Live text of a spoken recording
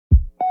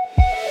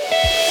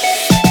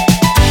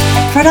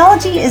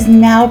Fraudology is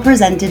now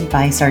presented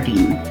by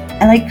Sardine,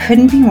 and I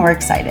couldn't be more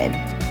excited.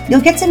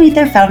 You'll get to meet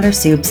their founder,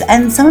 Soups,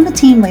 and some of the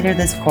team later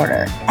this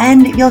quarter,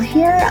 and you'll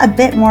hear a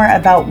bit more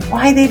about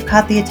why they've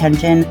caught the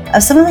attention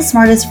of some of the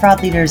smartest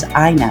fraud leaders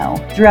I know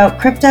throughout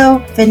crypto,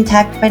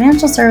 fintech,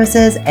 financial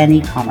services, and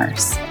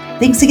e-commerce.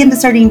 Thanks again to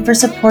Sardine for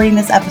supporting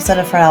this episode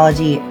of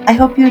Fraudology. I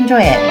hope you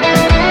enjoy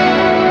it.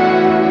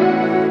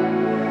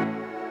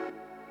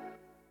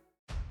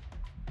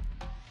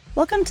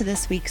 Welcome to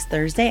this week's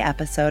Thursday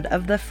episode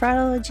of the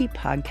Fraudology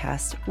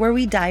podcast, where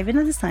we dive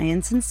into the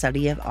science and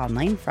study of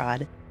online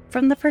fraud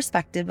from the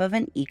perspective of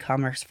an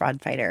e-commerce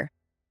fraud fighter.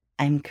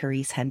 I'm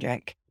Carice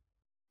Hendrick.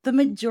 The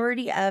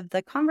majority of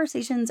the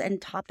conversations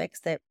and topics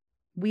that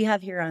we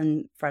have here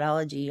on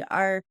Fraudology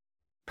are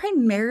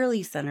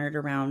primarily centered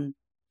around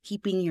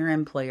keeping your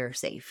employer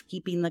safe,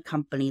 keeping the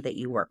company that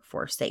you work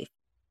for safe,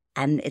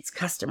 and its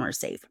customers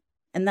safe.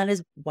 And that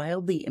is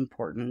wildly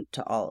important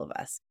to all of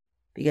us.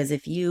 Because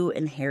if you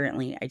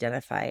inherently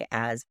identify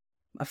as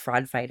a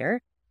fraud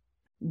fighter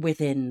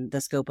within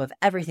the scope of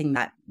everything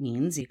that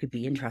means, you could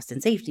be in trust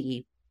and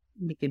safety,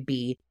 you could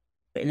be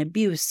in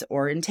abuse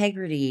or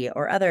integrity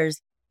or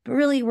others, but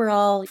really we're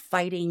all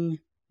fighting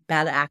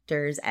bad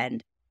actors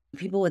and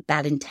people with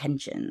bad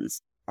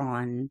intentions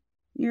on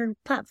your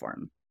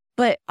platform.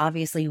 But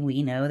obviously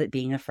we know that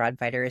being a fraud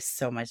fighter is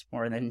so much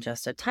more than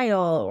just a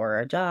title or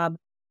a job.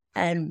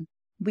 And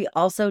we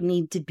also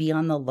need to be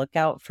on the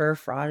lookout for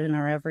fraud in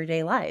our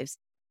everyday lives.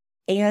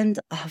 And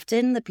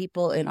often the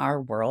people in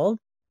our world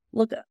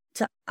look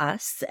to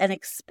us and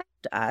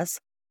expect us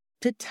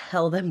to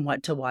tell them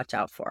what to watch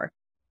out for.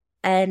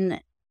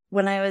 And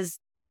when I was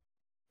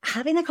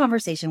having a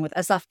conversation with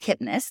Asaf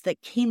Kipnis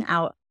that came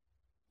out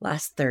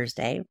last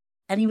Thursday,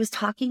 and he was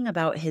talking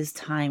about his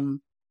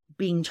time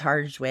being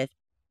charged with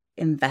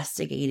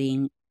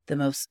investigating the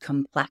most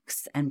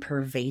complex and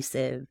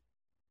pervasive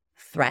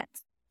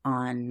threats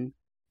on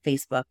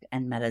Facebook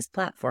and Meta's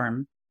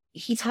platform,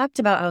 he talked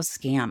about how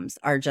scams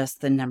are just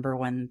the number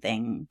one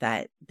thing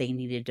that they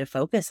needed to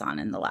focus on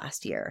in the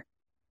last year.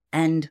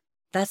 And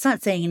that's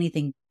not saying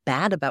anything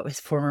bad about his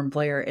former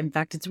employer. In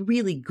fact, it's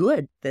really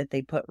good that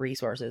they put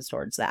resources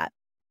towards that.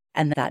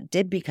 And that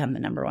did become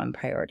the number one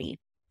priority,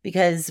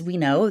 because we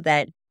know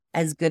that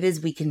as good as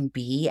we can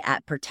be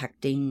at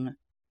protecting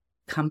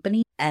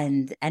companies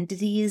and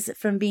entities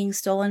from being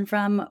stolen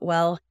from,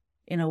 well,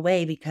 in a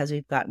way, because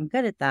we've gotten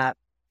good at that,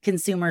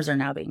 consumers are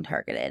now being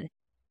targeted.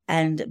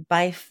 And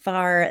by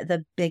far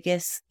the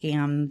biggest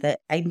scam that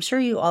I'm sure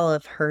you all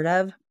have heard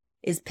of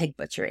is pig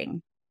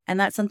butchering. And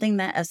that's something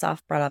that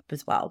Asaf brought up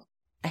as well.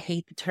 I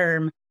hate the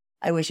term.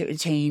 I wish it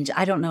would change.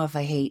 I don't know if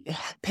I hate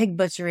pig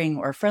butchering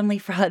or friendly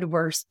fraud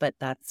worse, but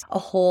that's a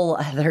whole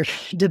other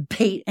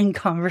debate and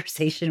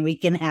conversation we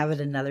can have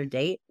at another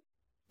date.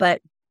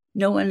 But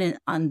no one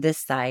on this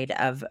side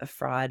of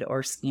fraud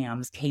or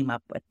scams came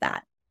up with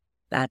that.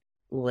 That's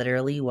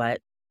literally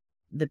what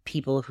the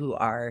people who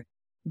are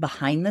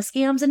behind the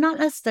scams, and not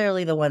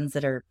necessarily the ones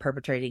that are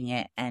perpetrating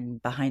it and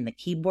behind the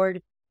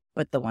keyboard,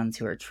 but the ones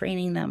who are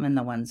training them and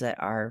the ones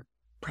that are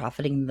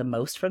profiting the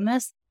most from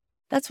this,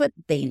 that's what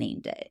they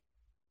named it.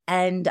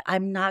 And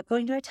I'm not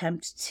going to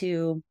attempt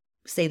to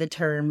say the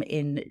term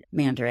in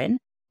Mandarin,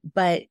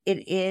 but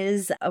it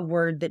is a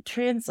word that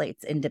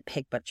translates into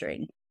pig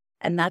butchering.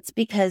 And that's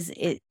because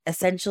it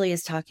essentially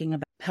is talking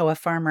about how a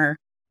farmer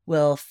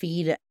will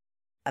feed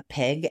a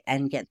pig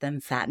and get them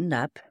fattened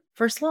up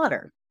for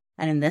slaughter.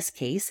 And in this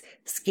case,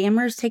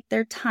 scammers take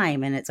their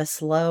time, and it's a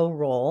slow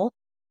roll,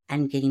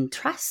 and gain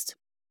trust,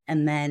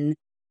 and then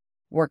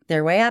work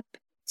their way up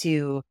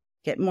to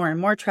get more and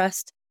more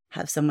trust,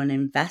 have someone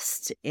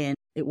invest in,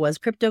 it was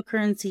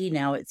cryptocurrency,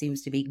 now it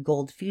seems to be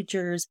gold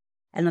futures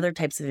and other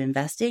types of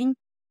investing,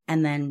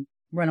 and then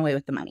run away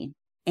with the money.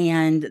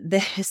 And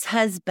this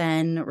has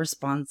been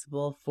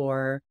responsible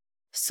for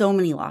so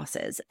many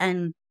losses.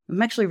 And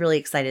I'm actually really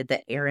excited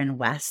that Erin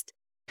West,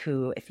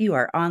 who, if you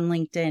are on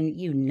LinkedIn,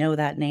 you know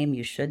that name,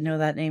 you should know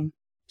that name.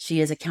 She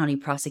is a county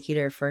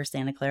prosecutor for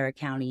Santa Clara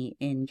County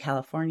in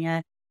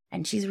California,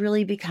 and she's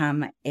really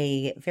become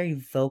a very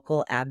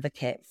vocal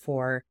advocate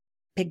for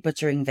pig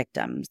butchering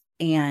victims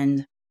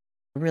and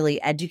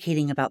really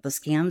educating about the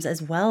scams,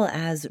 as well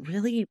as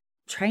really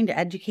trying to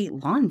educate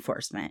law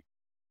enforcement,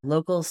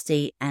 local,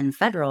 state, and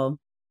federal,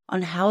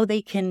 on how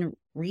they can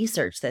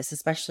research this,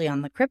 especially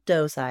on the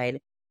crypto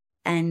side,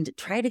 and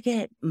try to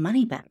get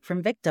money back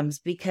from victims,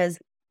 because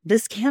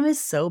this scam is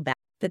so bad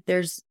that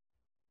there's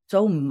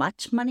so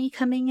much money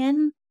coming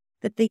in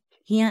that they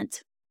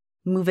can't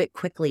move it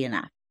quickly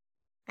enough.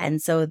 And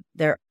so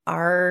there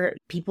are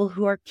people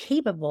who are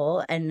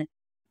capable and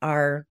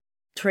are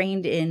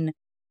trained in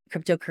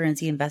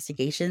cryptocurrency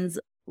investigations,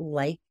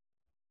 like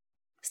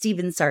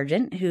Steven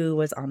Sargent, who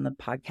was on the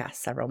podcast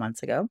several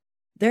months ago.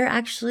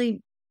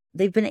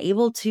 They've been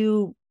able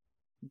to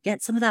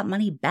get some of that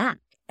money back.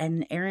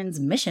 And Erin's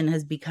mission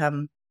has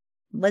become,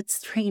 let's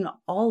train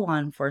all law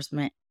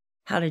enforcement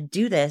how to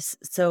do this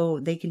so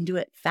they can do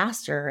it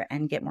faster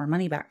and get more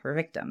money back for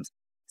victims.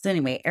 So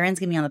anyway, Erin's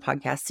going to be on the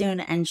podcast soon,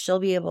 and she'll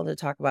be able to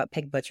talk about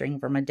pig butchering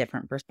from a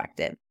different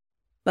perspective.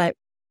 But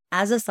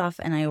as Asaf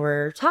and I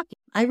were talking,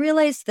 I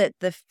realized that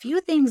the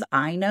few things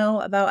I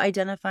know about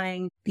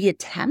identifying the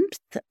attempts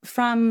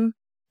from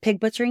pig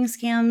butchering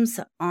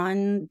scams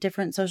on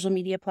different social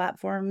media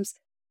platforms,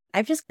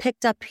 I've just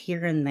picked up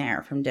here and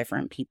there from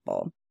different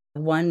people.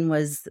 One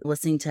was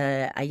listening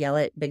to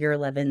Ayelet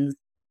Bigger-Levin's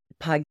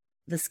podcast,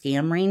 The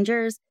Scam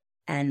Rangers,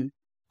 and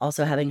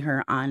also having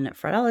her on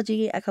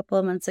Fraudology a couple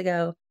of months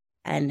ago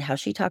and how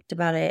she talked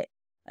about it.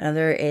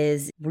 Another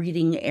is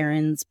reading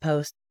Erin's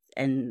posts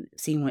and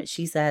seeing what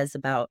she says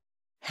about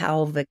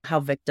how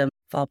victims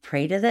fall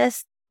prey to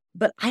this.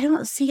 But I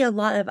don't see a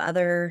lot of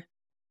other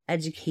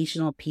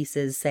educational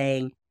pieces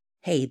saying,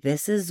 hey,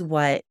 this is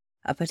what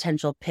a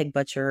potential pig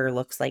butcher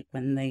looks like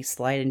when they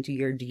slide into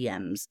your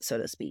DMs, so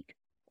to speak,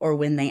 or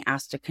when they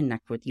ask to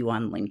connect with you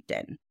on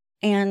LinkedIn.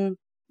 And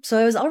so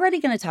I was already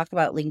going to talk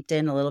about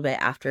LinkedIn a little bit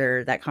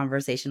after that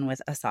conversation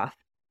with Asaf.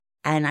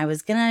 And I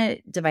was going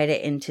to divide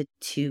it into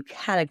two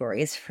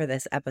categories for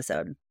this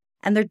episode.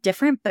 And they're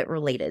different but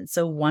related.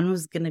 So one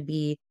was going to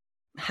be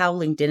how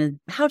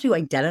to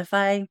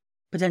identify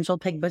potential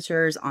pig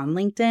butchers on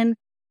LinkedIn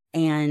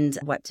and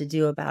what to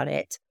do about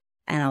it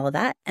and all of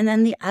that. And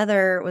then the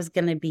other was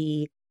going to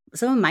be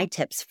some of my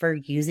tips for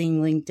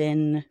using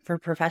LinkedIn for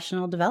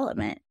professional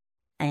development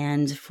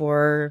and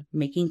for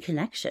making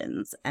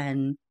connections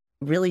and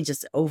really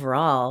just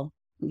overall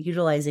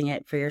utilizing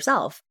it for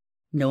yourself.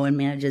 No one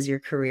manages your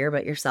career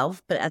but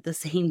yourself. But at the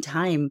same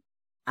time,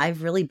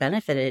 I've really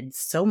benefited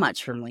so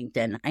much from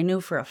LinkedIn. I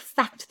know for a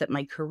fact that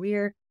my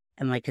career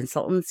and my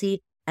consultancy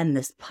and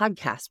this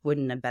podcast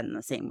wouldn't have been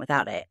the same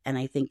without it. And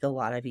I think a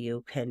lot of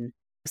you can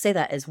say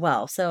that as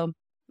well. So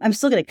I'm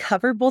still going to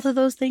cover both of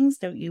those things.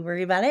 Don't you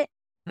worry about it.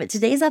 But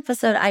today's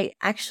episode, I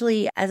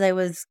actually, as I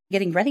was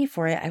getting ready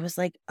for it, I was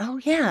like, oh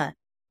yeah,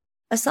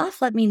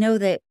 Asaf let me know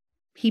that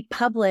he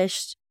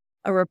published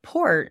a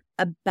report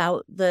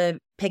about the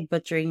pig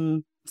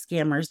butchering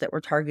scammers that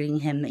were targeting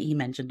him that he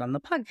mentioned on the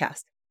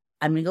podcast.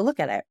 I'm going to go look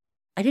at it.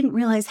 I didn't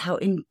realize how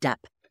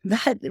in-depth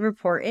that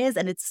report is,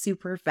 and it's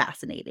super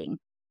fascinating.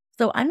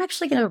 So I'm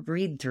actually going to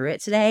read through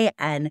it today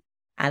and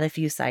add a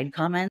few side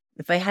comments.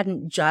 If I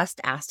hadn't just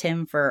asked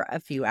him for a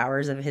few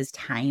hours of his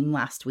time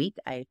last week,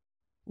 I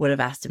would have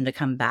asked him to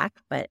come back,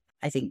 but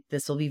I think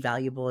this will be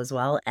valuable as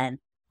well. And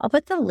I'll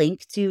put the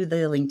link to the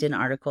LinkedIn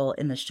article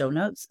in the show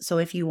notes. So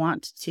if you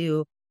want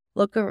to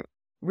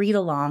read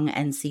along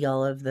and see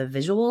all of the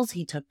visuals,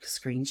 he took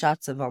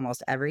screenshots of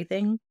almost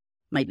everything.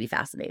 Might be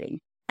fascinating.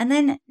 And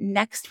then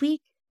next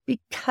week,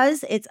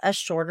 because it's a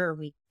shorter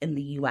week in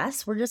the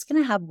US, we're just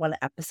going to have one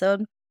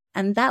episode.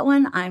 And that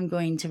one I'm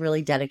going to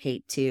really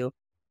dedicate to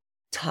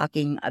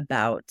talking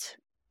about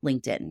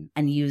LinkedIn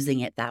and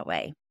using it that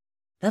way.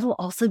 That'll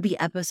also be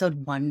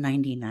episode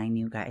 199,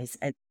 you guys.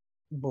 It's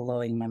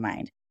blowing my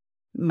mind.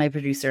 My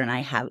producer and I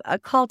have a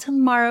call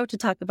tomorrow to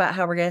talk about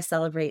how we're going to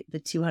celebrate the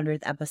 200th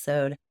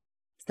episode.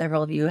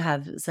 Several of you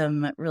have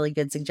some really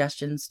good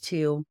suggestions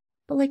too.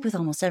 But like with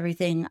almost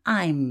everything,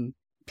 I'm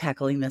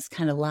tackling this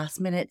kind of last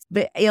minute,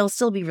 but it'll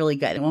still be really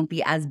good. It won't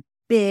be as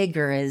big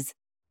or as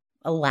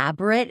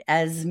elaborate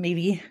as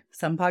maybe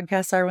some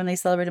podcasts are when they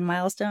celebrate a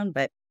milestone,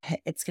 but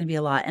it's going to be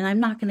a lot. And I'm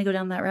not going to go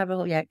down that rabbit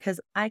hole yet because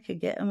I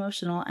could get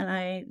emotional.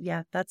 And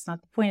that's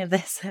not the point of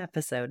this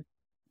episode.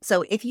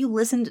 So if you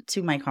listened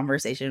to my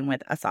conversation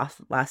with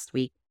Asaf last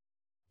week,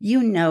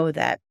 you know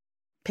that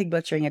pig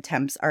butchering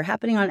attempts are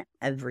happening on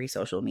every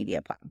social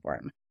media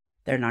platform.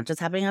 They're not just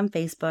happening on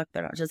Facebook.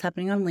 They're not just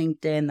happening on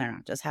LinkedIn. They're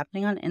not just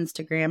happening on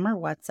Instagram or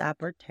WhatsApp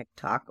or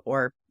TikTok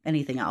or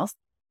anything else.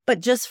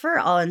 But just for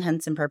all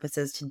intents and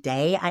purposes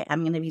today, I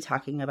am going to be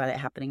talking about it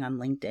happening on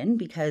LinkedIn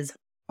because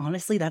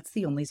honestly, that's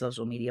the only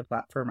social media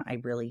platform I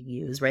really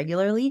use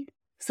regularly.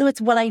 So it's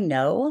what I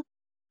know.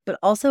 But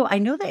also, I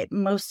know that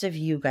most of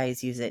you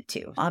guys use it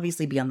too.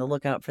 Obviously, be on the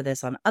lookout for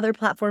this on other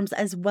platforms,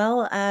 as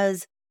well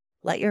as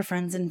let your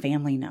friends and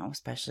family know,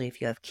 especially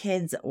if you have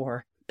kids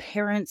or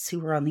parents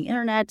who are on the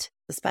internet,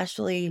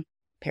 especially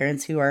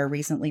parents who are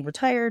recently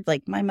retired,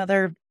 like my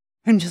mother.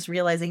 I'm just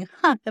realizing,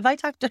 have I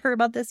talked to her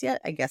about this yet?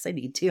 I guess I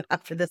need to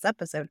after this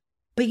episode.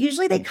 But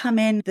usually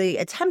the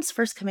attempts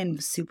first come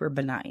in super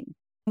benign.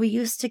 We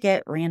used to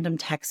get random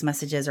text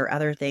messages or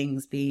other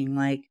things being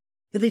like,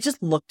 they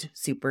just looked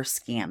super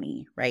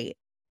scammy, right?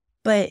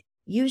 But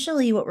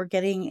usually what we're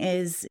getting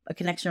is a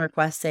connection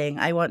request saying,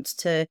 I want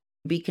to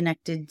be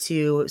connected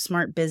to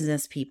smart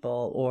business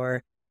people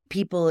or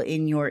people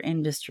in your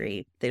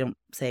industry. They don't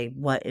say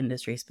what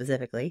industry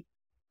specifically.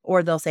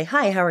 Or they'll say,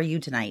 hi, how are you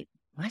tonight?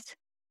 What?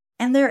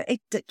 And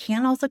it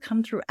can also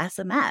come through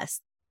SMS.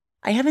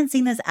 I haven't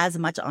seen this as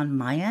much on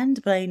my end,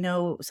 but I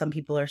know some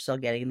people are still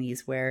getting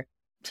these where,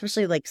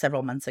 especially like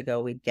several months ago,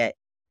 we'd get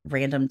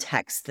random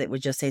texts that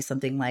would just say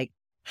something like,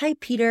 hi,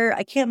 Peter,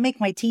 I can't make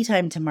my tea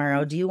time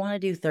tomorrow. Do you want to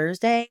do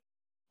Thursday?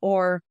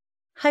 Or,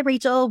 hi,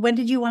 Rachel, when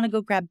did you want to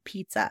go grab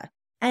pizza?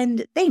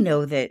 And they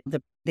know that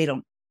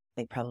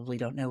they probably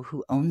don't know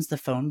who owns the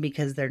phone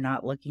because they're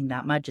not looking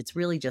that much. It's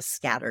really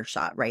just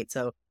scattershot, right?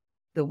 So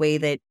the way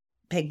that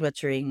pig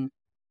butchering,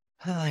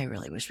 I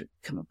really wish we'd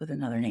come up with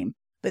another name,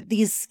 but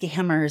these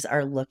scammers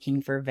are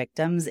looking for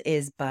victims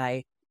is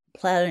by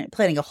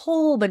planting a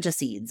whole bunch of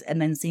seeds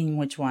and then seeing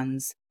which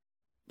ones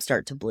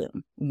start to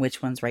bloom,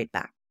 which ones write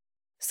back.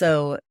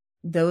 So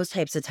those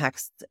types of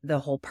texts, the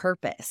whole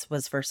purpose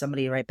was for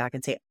somebody to write back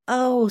and say,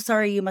 oh,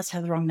 sorry, you must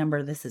have the wrong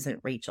number. This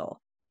isn't Rachel.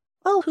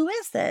 Oh, who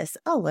is this?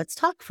 Oh, let's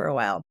talk for a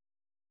while.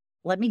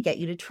 Let me get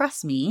you to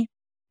trust me.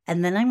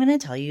 And then I'm going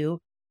to tell you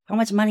how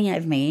much money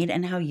I've made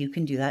and how you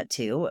can do that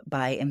too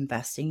by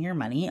investing your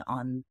money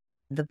on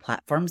the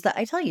platforms that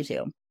I tell you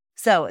to.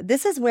 So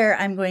this is where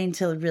I'm going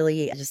to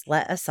really just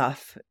let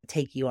Asaf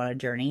take you on a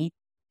journey.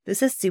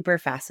 This is super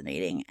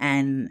fascinating,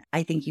 and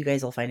I think you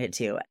guys will find it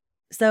too.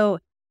 So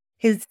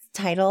his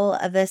title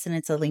of this, and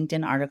it's a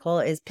LinkedIn article,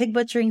 is Pig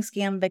Butchering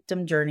Scam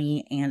Victim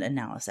Journey and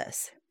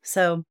Analysis.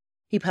 So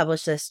he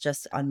published this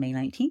just on May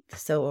 19th,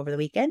 so over the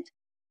weekend.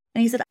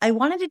 And he said, I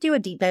wanted to do a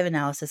deep dive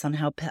analysis on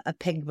how a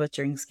pig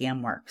butchering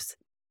scam works.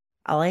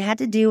 All I had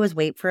to do was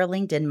wait for a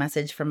LinkedIn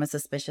message from a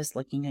suspicious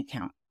looking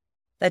account.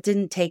 That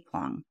didn't take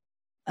long.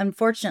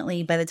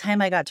 Unfortunately, by the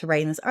time I got to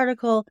writing this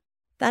article,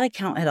 that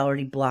account had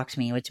already blocked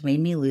me, which made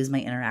me lose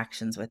my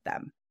interactions with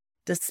them.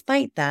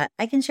 Despite that,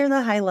 I can share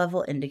the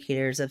high-level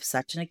indicators of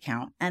such an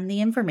account and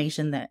the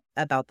information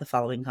about the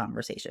following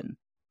conversation.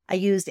 I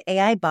used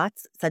AI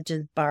bots such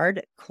as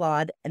Bard,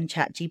 Claude, and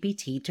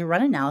ChatGPT to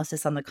run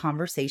analysis on the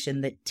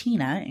conversation that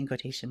Tina, in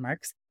quotation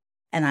marks,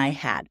 and I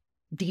had,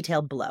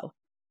 detailed below.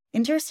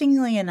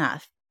 Interestingly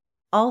enough,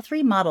 all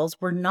three models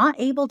were not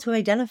able to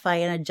identify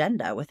an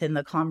agenda within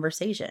the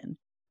conversation.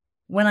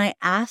 When I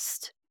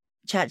asked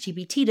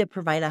ChatGPT to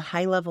provide a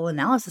high-level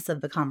analysis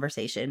of the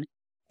conversation,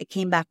 it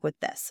came back with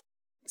this.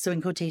 So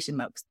in quotation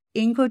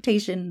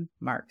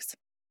marks,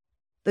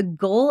 the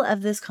goal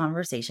of this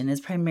conversation is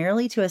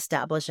primarily to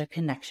establish a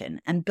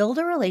connection and build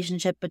a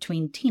relationship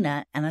between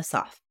Tina and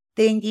Asaf.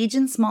 They engage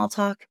in small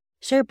talk,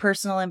 share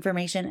personal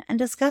information, and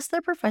discuss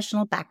their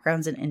professional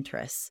backgrounds and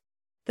interests.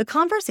 The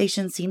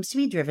conversation seems to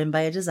be driven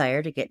by a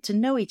desire to get to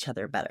know each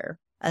other better,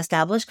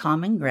 establish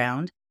common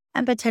ground,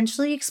 and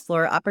potentially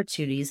explore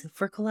opportunities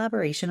for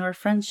collaboration or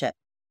friendship.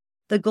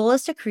 The goal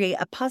is to create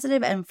a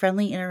positive and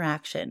friendly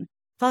interaction,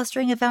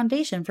 fostering a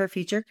foundation for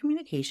future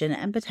communication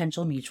and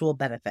potential mutual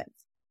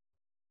benefits.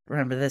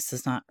 Remember, this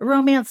is not a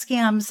romance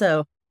scam,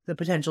 so the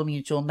potential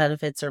mutual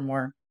benefits are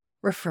more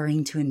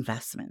referring to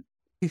investment.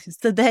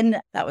 So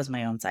then, that was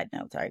my own side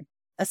note, sorry.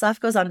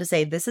 Asaf goes on to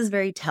say, this is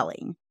very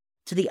telling.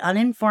 To the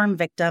uninformed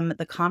victim,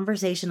 the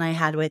conversation I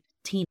had with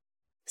Tina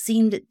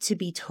seemed to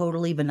be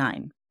totally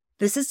benign.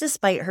 This is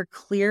despite her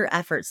clear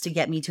efforts to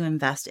get me to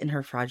invest in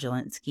her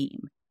fraudulent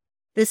scheme.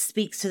 This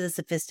speaks to the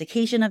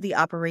sophistication of the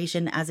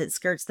operation as it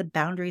skirts the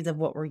boundaries of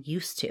what we're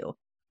used to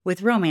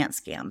with romance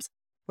scams,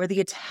 where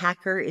the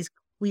attacker is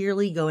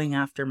clearly going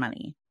after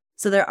money.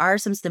 So there are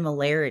some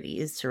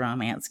similarities to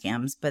romance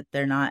scams, but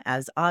they're not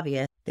as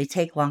obvious. They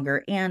take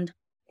longer, and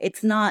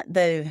it's not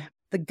the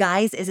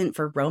guise isn't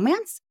for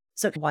romance,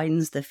 so it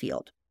widens the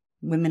field.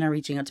 Women are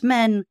reaching out to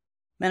men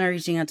are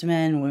reaching out to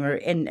men,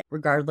 and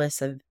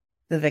regardless of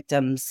the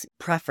victim's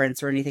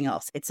preference or anything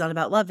else. It's not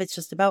about love, it's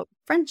just about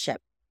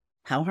friendship.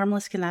 How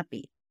harmless can that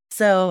be?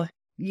 So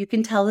you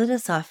can tell that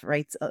Asaf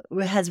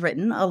has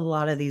written a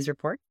lot of these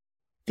reports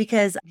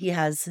because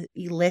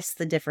he lists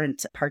the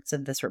different parts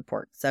of this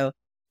report. So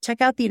check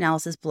out the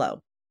analysis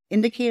below.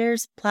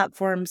 Indicators,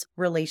 platforms,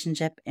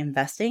 relationship,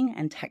 investing,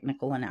 and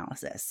technical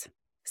analysis.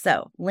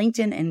 So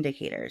LinkedIn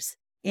indicators.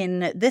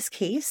 In this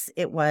case,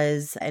 it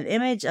was an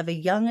image of a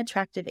young,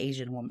 attractive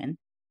Asian woman.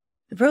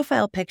 The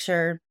profile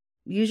picture,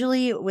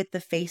 usually with the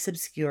face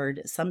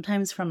obscured,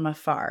 sometimes from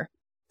afar.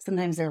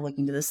 Sometimes they're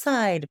looking to the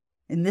side.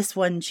 In this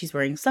one, she's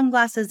wearing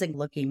sunglasses and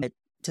looking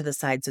to the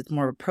side, so it's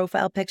more of a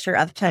profile picture.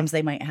 Other times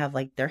they might have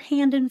like their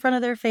hand in front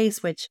of their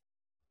face, which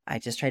I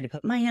just tried to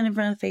put my hand in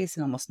front of the face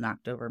and almost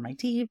knocked over my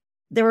teeth.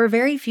 There were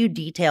very few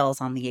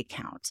details on the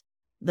account.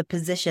 The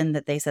position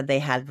that they said they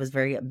had was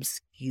very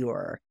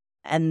obscure,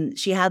 and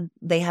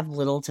they have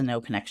little to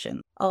no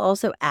connection. I'll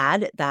also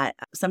add that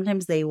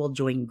sometimes they will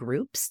join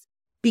groups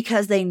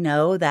because they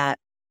know that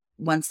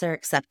once they're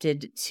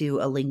accepted to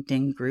a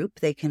LinkedIn group,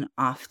 they can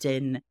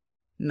often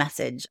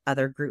message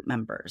other group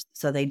members.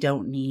 So they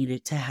don't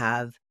need to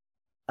have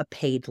a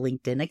paid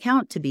LinkedIn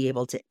account to be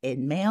able to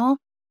in-mail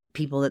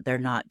people that they're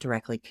not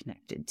directly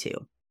connected to.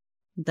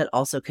 That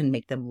also can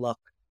make them look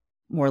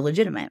more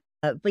legitimate.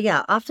 But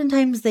yeah,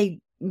 oftentimes they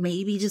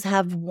maybe just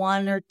have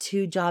one or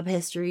two job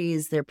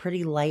histories. They're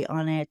pretty light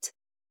on it.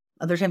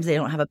 Other times they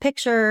don't have a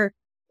picture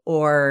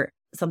or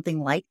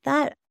something like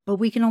that. But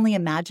we can only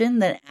imagine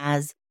that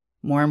as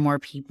more and more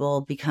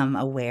people become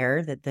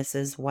aware that this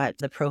is what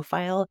the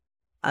profile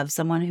of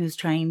someone who's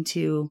trying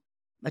to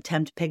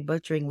attempt pig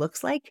butchering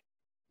looks like,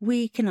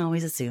 we can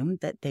always assume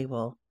that they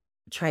will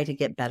try to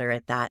get better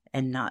at that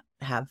and not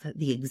have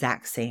the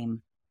exact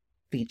same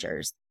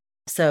features.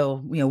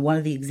 So, one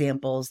of the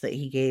examples that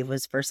he gave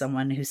was for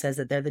someone who says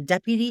that they're the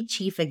Deputy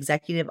Chief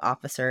Executive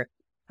Officer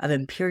of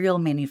Imperial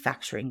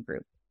Manufacturing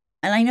Group.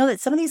 And I know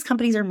that some of these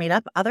companies are made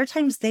up. Other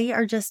times they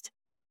are just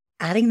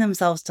adding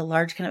themselves to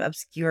large kind of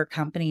obscure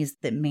companies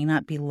that may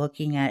not be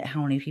looking at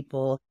how many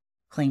people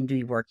claim to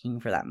be working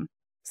for them.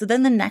 So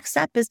then the next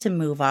step is to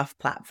move off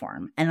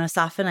platform. And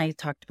Asaf and I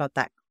talked about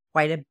that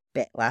quite a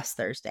bit last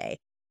Thursday.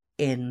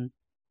 In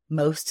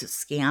most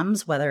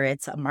scams, whether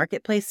it's a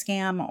marketplace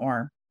scam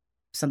or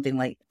something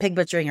like pig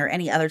butchering or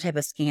any other type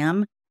of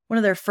scam, one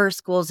of their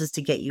first goals is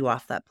to get you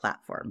off that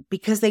platform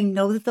because they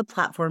know that the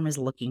platform is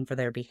looking for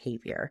their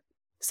behavior.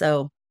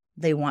 So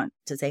they want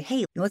to say,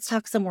 hey, let's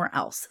talk somewhere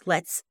else.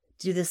 Let's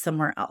do this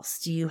somewhere else.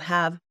 Do you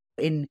have,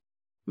 in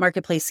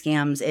marketplace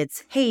scams,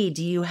 it's, hey,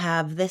 do you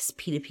have this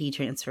P2P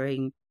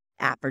transferring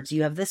app or do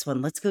you have this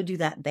one? Let's go do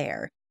that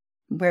there,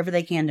 wherever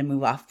they can to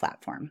move off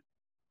platform.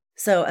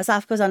 So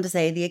Asaf goes on to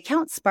say, the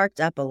account sparked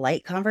up a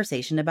light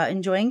conversation about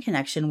enjoying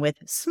connection with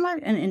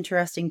smart and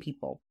interesting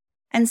people.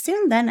 And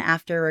soon then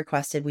after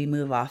requested we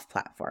move off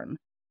platform.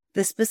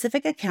 The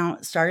specific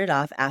account started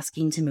off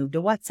asking to move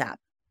to WhatsApp.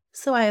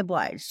 So I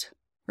obliged.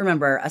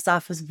 Remember,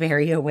 Asaf was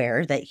very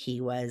aware that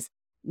he was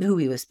who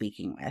he was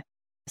speaking with.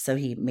 So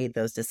he made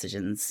those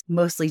decisions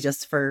mostly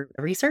just for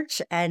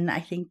research. And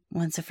I think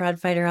once a fraud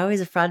fighter,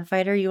 always a fraud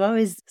fighter.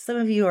 Some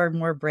of you are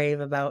more brave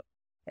about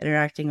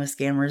interacting with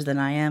scammers than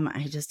I am.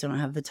 I just don't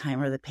have the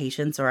time or the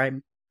patience, or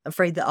I'm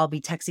afraid that I'll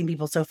be texting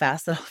people so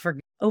fast that I'll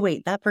forget, oh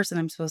wait, that person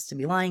I'm supposed to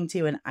be lying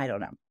to, and I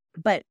don't know.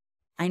 But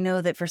I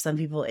know that for some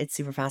people it's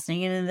super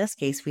fascinating, and in this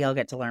case, we all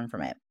get to learn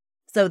from it.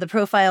 So the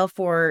profile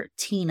for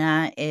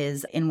Tina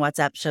is in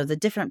WhatsApp, shows a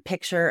different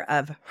picture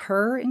of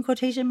her in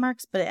quotation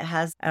marks, but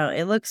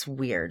it looks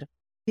weird.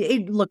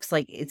 It looks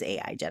like it's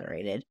AI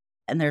generated.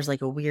 And there's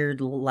like a weird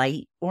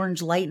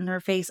orange light in her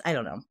face. I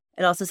don't know.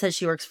 It also says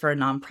she works for a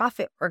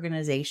nonprofit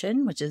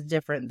organization, which is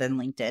different than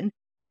LinkedIn.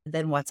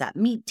 Then WhatsApp,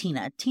 meet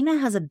Tina. Tina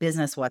has a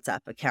business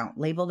WhatsApp account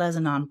labeled as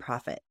a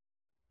nonprofit.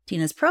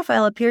 Tina's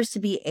profile appears to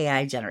be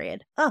AI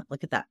generated. Oh,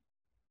 look at that.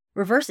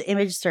 Reverse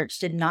image search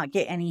did not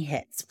get any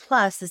hits.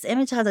 Plus, this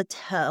image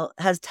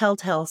has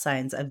telltale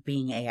signs of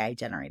being AI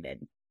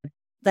generated.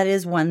 That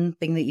is one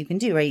thing that you can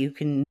do, right? You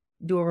can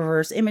do a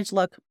reverse image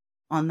look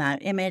on that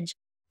image,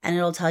 and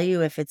it'll tell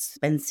you if it's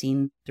been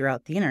seen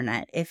throughout the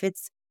internet. If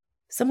it's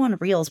someone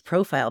real's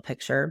profile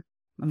picture,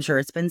 I'm sure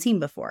it's been seen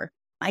before.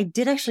 I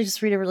did actually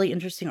just read a really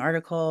interesting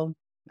article,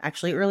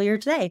 actually earlier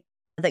today,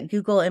 that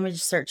Google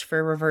image search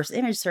for reverse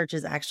image search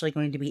is actually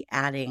going to be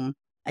adding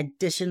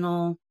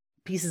additional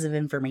pieces of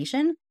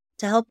information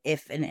to help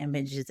if an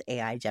image is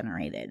AI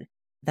generated.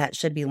 That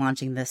should be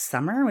launching this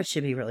summer, which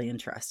should be really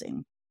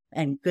interesting.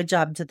 And good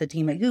job to the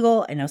team at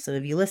Google. I know some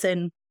of you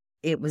listen.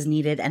 It was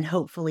needed. And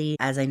hopefully,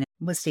 as I know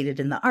was stated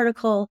in the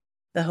article,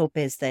 the hope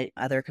is that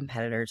other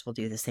competitors will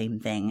do the same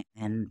thing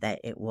and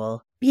that it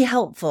will be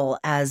helpful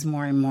as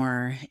more and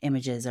more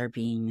images are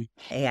being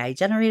AI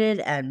generated.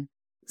 And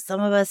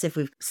some of us, if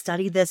we've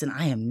studied this, and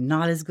I am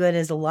not as good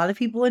as a lot of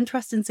people in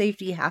trust and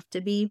safety have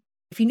to be,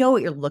 if you know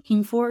what you're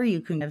looking for,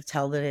 you can kind of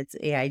tell that it's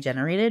AI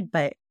generated,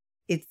 but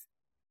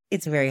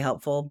it's very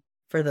helpful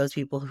for those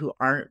people who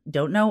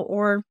don't know,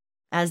 or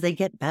as they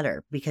get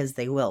better, because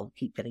they will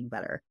keep getting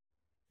better.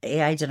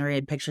 AI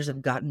generated pictures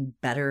have gotten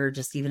better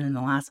just even in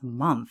the last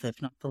month, if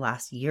not the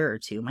last year or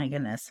two. My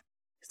goodness.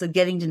 So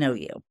getting to know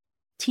you.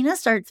 Tina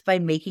starts by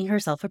making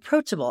herself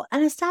approachable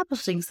and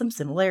establishing some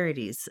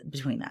similarities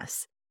between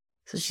us.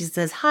 So she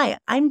says, hi,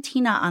 I'm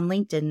Tina on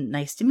LinkedIn.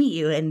 Nice to meet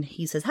you. And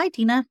he says, hi,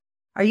 Tina.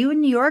 Are you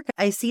in New York?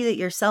 I see that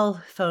your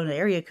cell phone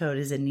area code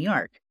is in New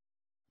York.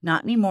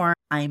 Not anymore.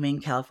 I'm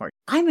in California.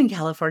 I'm in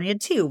California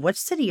too. Which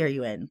city are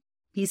you in?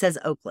 He says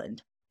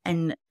Oakland.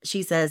 And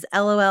she says,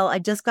 LOL, I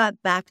just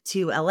got back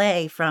to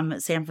LA from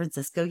San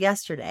Francisco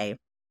yesterday.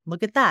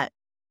 Look at that.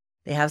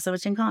 They have so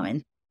much in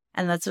common.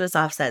 And that's what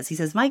Asaf says. He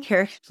says, my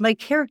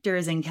character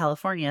is in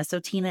California, so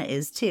Tina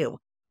is too.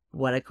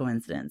 What a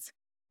coincidence.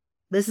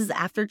 This is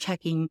after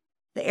checking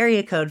the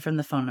area code from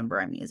the phone number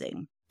I'm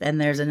using. Then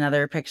there's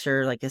another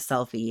picture, like a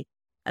selfie.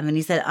 And then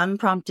he said,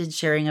 unprompted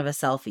sharing of a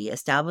selfie,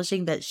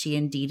 establishing that she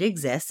indeed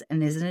exists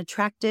and is an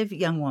attractive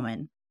young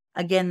woman.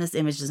 Again, this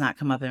image does not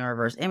come up in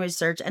reverse image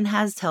search and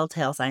has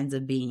telltale signs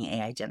of being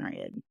AI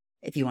generated.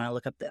 If you want to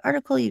look up the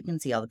article, you can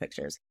see all the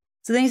pictures.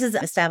 So then he says,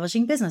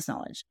 establishing business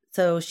knowledge.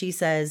 So she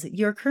says,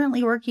 you're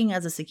currently working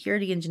as a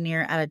security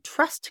engineer at a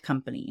trust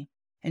company.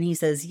 And he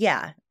says,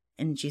 yeah.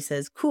 And she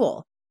says,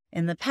 cool.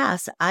 In the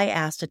past, I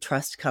asked a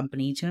trust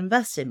company to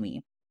invest in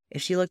me.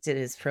 If she looked at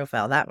his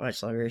profile that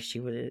much longer, he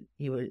would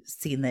have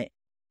seen that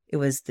it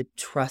was the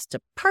trust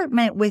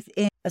department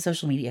within a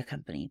social media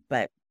company.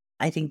 But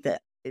I think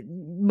that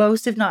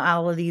most, if not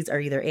all of these, are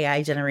either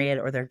AI generated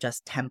or they're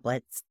just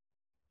templates.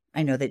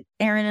 I know that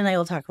Aaron and I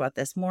will talk about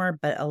this more,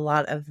 but a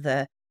lot of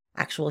the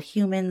actual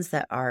humans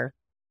that are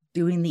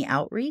doing the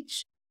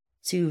outreach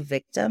to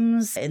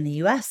victims in the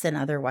US and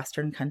other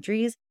Western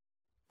countries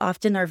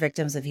often are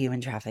victims of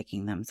human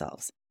trafficking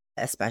themselves,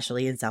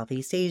 especially in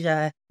Southeast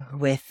Asia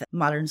with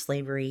modern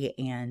slavery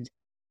and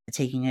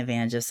taking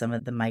advantage of some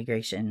of the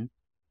migration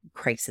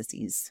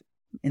crises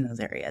in those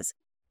areas.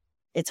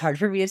 It's hard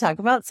for me to talk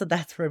about, so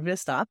that's where I'm going to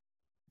stop.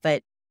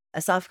 But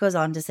Asaf goes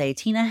on to say,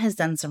 Tina has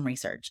done some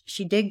research.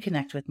 She did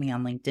connect with me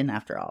on LinkedIn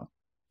after all.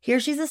 Here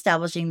she's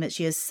establishing that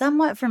she is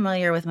somewhat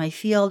familiar with my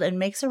field and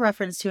makes a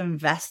reference to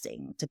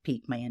investing to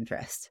pique my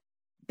interest.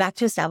 back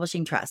to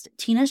establishing trust.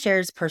 Tina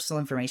shares personal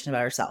information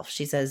about herself.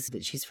 She says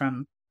that she's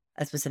from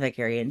a specific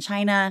area in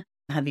China.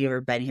 Have you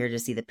ever been here to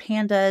see the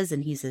pandas?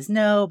 And he says,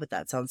 no, but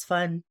that sounds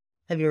fun.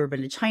 Have you ever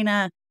been to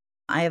China?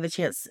 I had a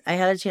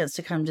chance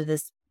to come to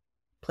this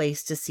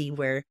place to see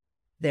where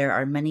there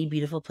are many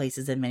beautiful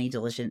places and many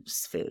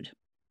delicious food.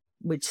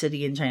 Which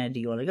city in China do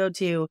you want to go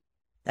to?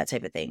 That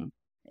type of thing.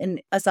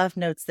 And Asaf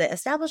notes that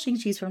establishing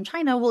she's from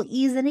China will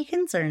ease any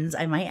concerns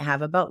I might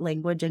have about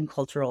language and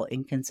cultural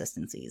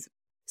inconsistencies.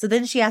 So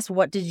then she asked,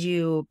 what did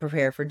you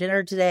prepare for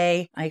dinner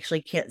today? I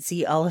actually can't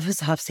see all of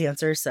Asaf's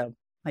answers, so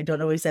I don't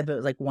know what he said, but it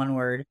was like one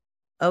word.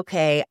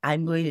 Okay,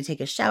 I'm going to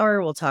take a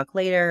shower. We'll talk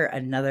later.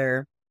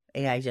 Another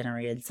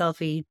AI-generated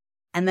selfie.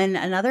 And then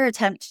another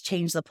attempt to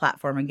change the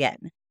platform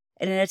again.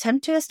 In an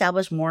attempt to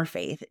establish more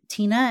faith,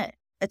 Tina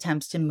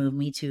attempts to move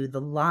me to the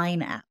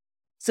Line app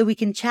so we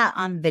can chat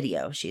on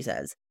video, she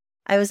says.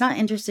 I was not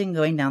interested in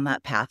going down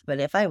that path, but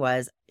if I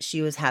was,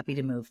 she was happy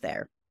to move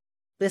there.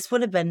 This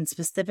would have been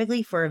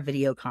specifically for a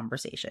video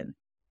conversation.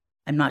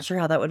 I'm not sure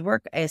how that would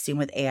work. I assume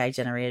with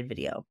AI-generated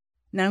video.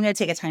 Now I'm going to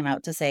take a time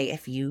out to say,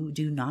 if you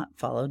do not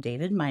follow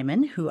David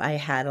Myman, who I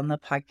had on the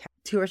podcast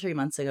 2 or 3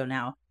 months ago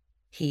now,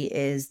 he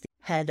is the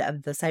head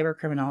of the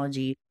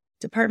cybercriminology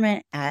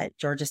department at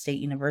Georgia State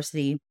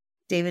University.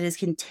 David is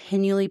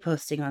continually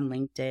posting on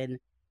LinkedIn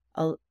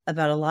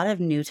about a lot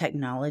of new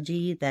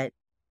technology that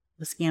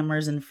the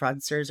scammers and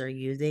fraudsters are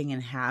using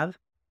and have.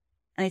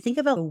 And I think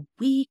about a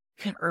week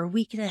or a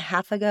week and a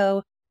half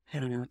ago, I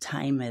don't know,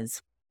 time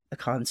is a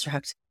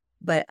construct,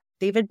 but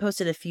David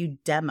posted a few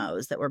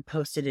demos that were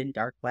posted in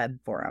dark web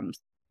forums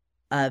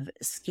of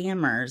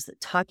scammers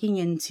talking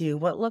into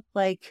what looked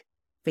like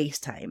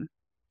FaceTime.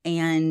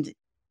 And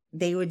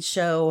they would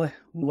show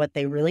what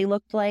they really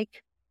looked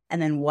like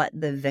and then what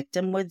the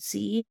victim would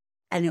see.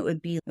 And it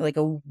would be like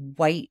a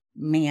white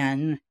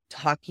man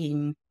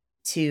talking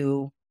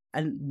to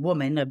a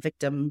woman, a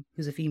victim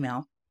who's a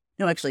female.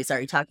 No, actually,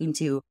 sorry, talking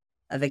to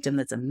a victim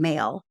that's a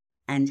male.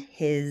 And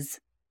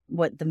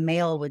what the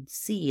male would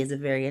see is a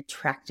very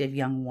attractive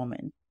young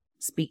woman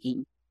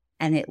speaking.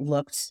 And it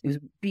would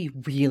be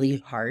really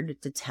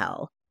hard to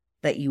tell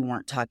that you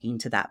weren't talking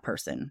to that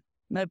person.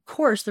 And of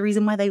course, the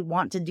reason why they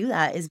want to do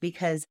that is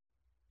because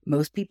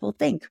most people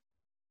think,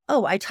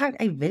 oh, I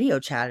video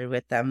chatted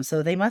with them,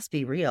 so they must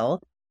be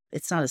real.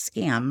 It's not a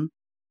scam.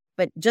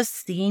 But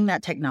just seeing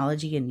that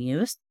technology in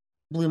use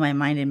blew my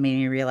mind and made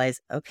me realize,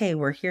 okay,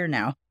 we're here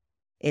now.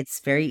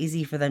 It's very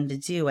easy for them to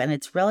do, and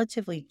it's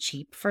relatively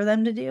cheap for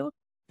them to do.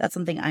 That's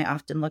something I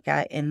often look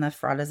at in the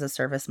fraud as a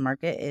service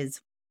market is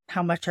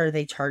how much are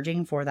they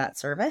charging for that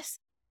service?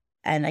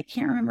 And I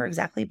can't remember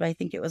exactly, but I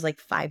think it was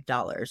like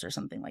 $5 or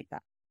something like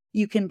that.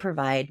 You can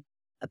provide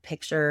a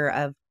picture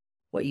of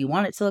what you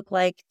want it to look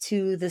like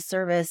to the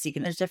service.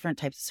 There's different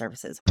types of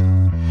services.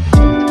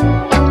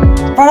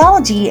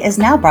 Fraudology is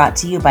now brought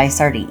to you by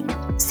Sardine.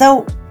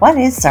 So what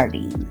is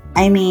Sardine?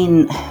 I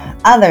mean,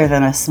 other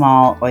than a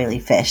small oily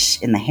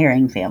fish in the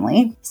herring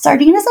family,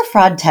 Sardine is a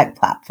fraud tech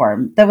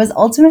platform that was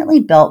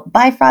ultimately built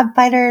by fraud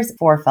fighters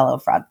for fellow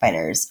fraud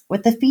fighters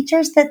with the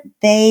features that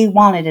they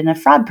wanted in a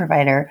fraud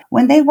provider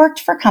when they worked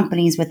for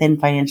companies within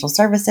financial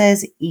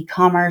services,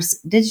 e-commerce,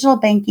 digital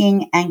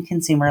banking, and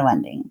consumer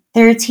lending.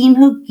 They're a team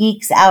who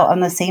geeks out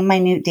on the same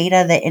minute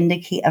data that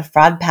indicate a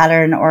fraud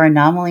pattern or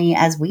anomaly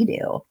as we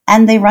do,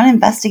 and they run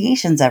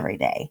investigations every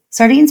day.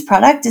 Sardine's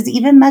product is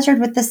even measured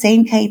with the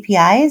same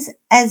KPIs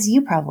as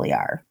you probably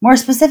are. More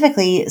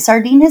specifically,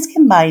 Sardine has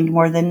combined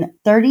more than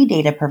 30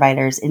 data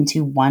providers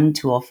into one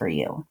tool for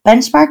you,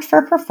 benchmarked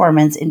for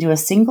performance into a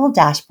single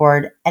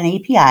dashboard and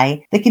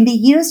API that can be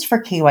used for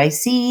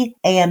KYC,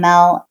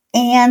 AML,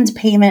 and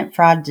payment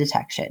fraud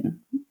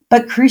detection.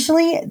 But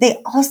crucially,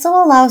 they also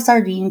allow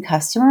Sardine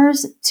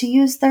customers to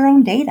use their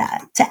own data,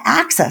 to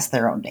access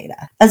their own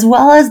data, as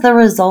well as the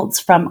results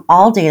from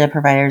all data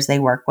providers they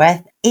work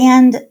with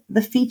and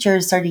the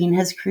features Sardine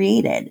has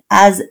created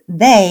as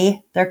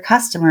their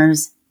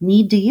customers,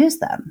 need to use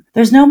them.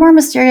 There's no more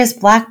mysterious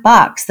black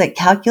box that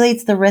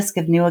calculates the risk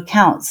of new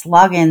accounts,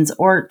 logins,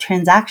 or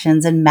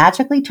transactions and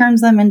magically turns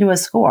them into a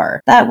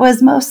score that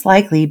was most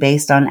likely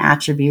based on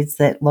attributes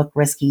that look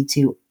risky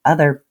to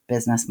other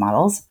business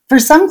models. For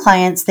some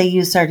clients, they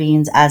use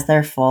Sardines as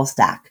their full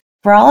stack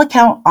for all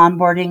account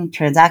onboarding,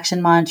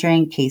 transaction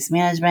monitoring, case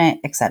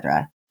management,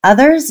 etc.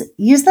 Others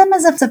use them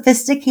as a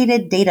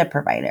sophisticated data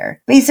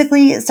provider.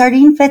 Basically,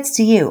 Sardine fits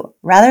to you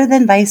rather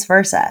than vice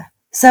versa.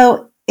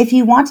 So if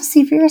you want to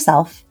see for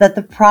yourself that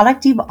the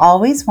product you've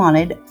always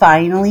wanted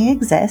finally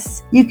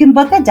exists, you can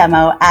book a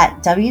demo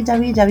at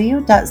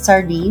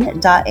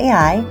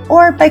www.sardine.ai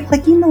or by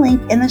clicking the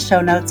link in the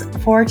show notes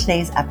for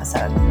today's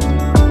episode.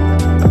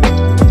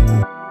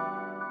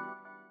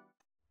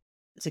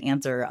 To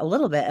answer a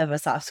little bit of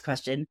Asaf's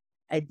question,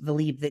 I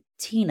believe that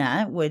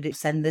Tina would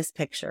send this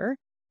picture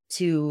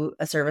to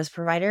a service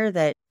provider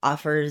that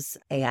offers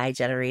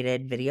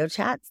AI-generated video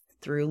chats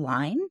through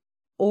Line,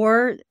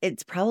 or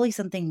it's probably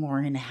something more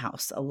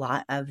in-house. A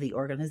lot of the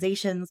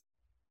organizations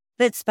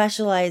that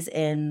specialize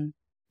in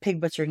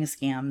pig butchering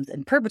scams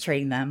and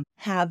perpetrating them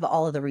have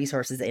all of the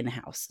resources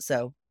in-house.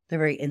 So They're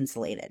very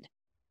insulated.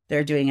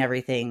 They're doing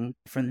everything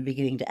from the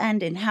beginning to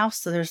end in-house,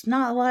 so there's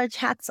not a lot of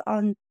chats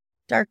on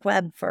dark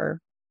web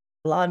for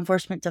law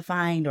enforcement to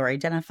find or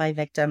identify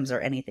victims or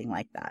anything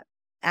like that.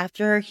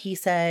 After he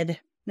said,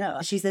 no,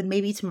 she said,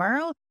 maybe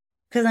tomorrow,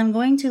 because I'm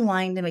going to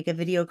Line to make a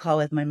video call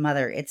with my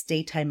mother. It's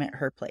daytime at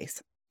her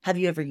place. Have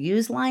you ever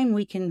used Line?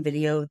 We can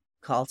video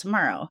call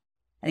tomorrow.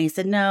 And he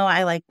said, no,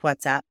 I like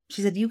WhatsApp.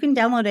 She said, you can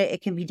download it.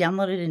 It can be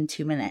downloaded in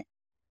 2 minutes.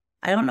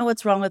 I don't know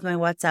what's wrong with my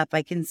WhatsApp.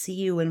 I can see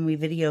you when we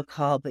video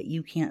call, but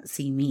you can't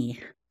see me.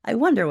 I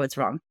wonder what's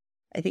wrong.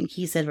 I think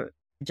he said,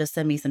 just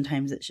send me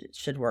sometimes it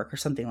should work or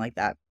something like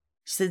that.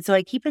 She said, so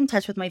I keep in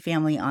touch with my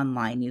family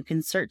online. You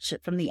can search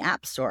it from the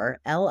App Store,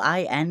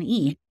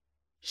 LINE.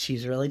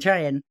 She's really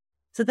trying.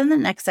 So then the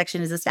next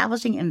section is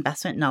establishing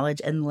investment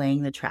knowledge and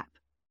laying the trap.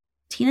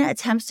 Tina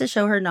attempts to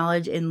show her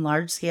knowledge in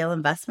large-scale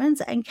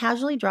investments and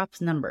casually drops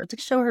numbers to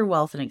show her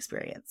wealth and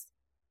experience.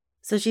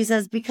 So she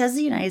says, because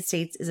the United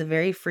States is a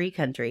very free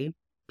country,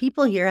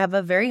 people here have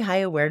a very high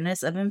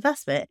awareness of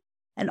investment,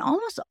 and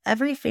almost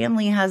every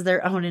family has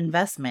their own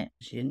investment.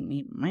 She didn't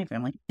meet my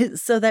family.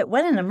 So that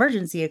when an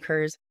emergency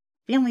occurs,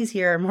 families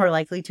here are more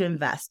likely to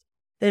invest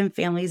than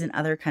families in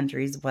other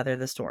countries weather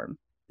the storm.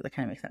 That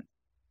kind of makes sense.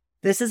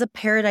 This is a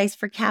paradise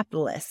for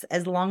capitalists.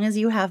 As long as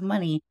you have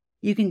money,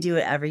 you can do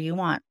whatever you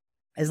want,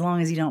 as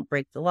long as you don't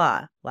break the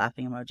law.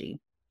 Laughing emoji.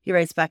 He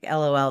writes back,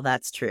 LOL,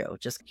 that's true.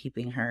 Just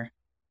keeping her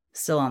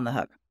still on the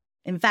hook.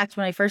 In fact,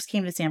 when I first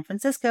came to San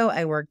Francisco,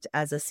 I worked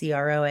as a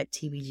CRO at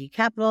TBG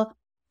Capital,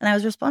 and I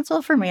was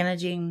responsible for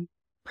managing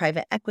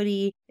private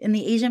equity in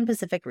the Asian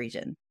Pacific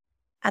region.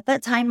 At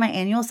that time, my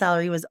annual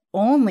salary was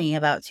only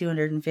about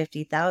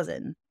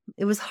 $250,000.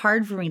 It was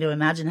hard for me to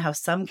imagine how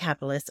some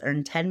capitalists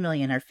earn $10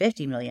 million or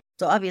 $50 million.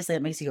 So obviously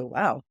it makes you go,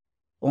 wow,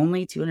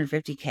 only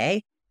 $250K?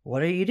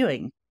 What are you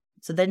doing?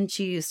 So then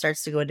she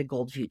starts to go into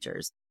gold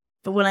futures.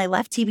 But when I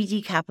left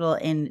TBG Capital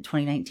in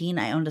 2019,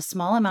 I owned a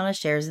small amount of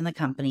shares in the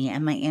company,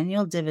 and my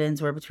annual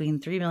dividends were between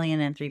 $3 million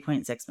and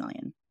 $3.6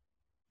 million.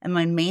 And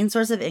my main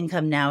source of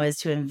income now is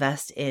to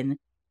invest in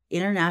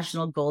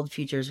international gold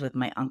futures with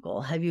my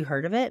uncle. Have you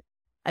heard of it?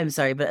 I'm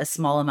sorry, but a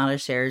small amount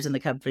of shares in the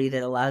company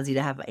that allows you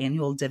to have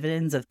annual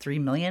dividends of $3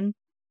 million?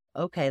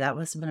 Okay, that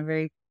must have been a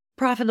very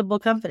profitable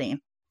company.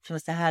 She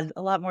must have had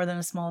a lot more than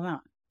a small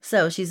amount.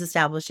 So she's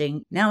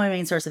establishing, now my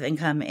main source of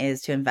income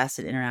is to invest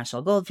in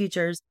international gold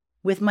futures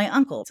with my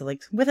uncle, so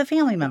like with a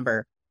family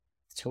member.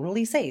 It's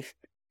totally safe.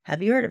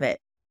 Have you heard of it?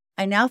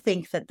 I now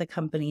think that the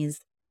company's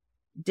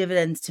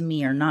dividends to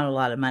me are not a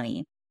lot of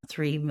money.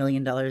 $3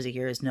 million a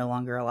year is no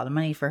longer a lot of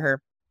money for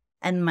her.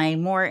 And my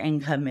more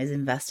income is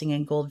investing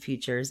in gold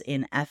futures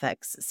in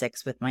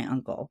FX6 with my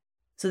uncle.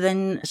 So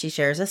then she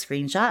shares a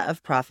screenshot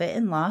of profit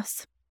and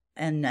loss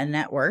and a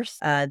net worth.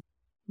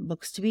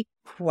 Looks to be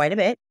quite a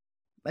bit.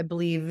 I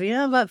believe,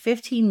 about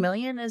 15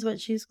 million is what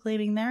she's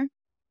claiming there.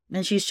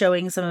 And she's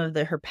showing some of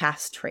her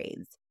past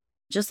trades.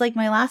 Just like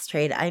my last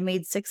trade, I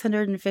made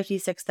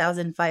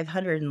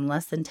 $656,500 in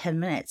less than 10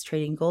 minutes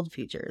trading gold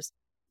futures.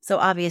 So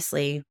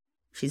obviously,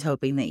 she's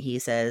hoping that he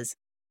says,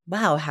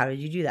 wow, how did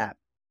you do that?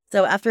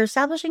 So after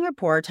establishing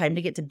rapport, time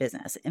to get to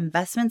business,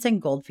 investments in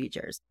gold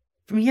futures.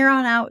 From here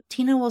on out,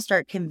 Tina will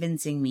start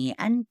convincing me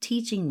and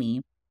teaching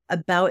me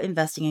about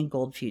investing in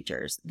gold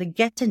futures. The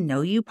get to know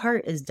you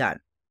part is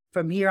done.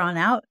 From here on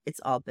out,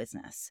 it's all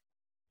business.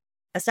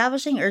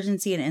 Establishing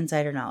urgency and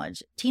insider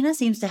knowledge. Tina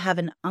seems to have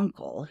an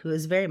uncle who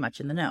is very much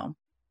in the know.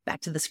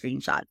 Back to the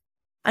screenshot.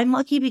 I'm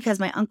lucky because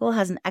my uncle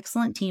has an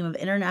excellent team of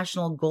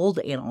international gold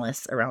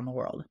analysts around the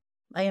world.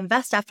 I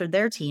invest after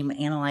their team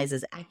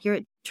analyzes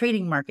accurate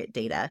trading market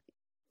data,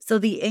 so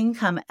the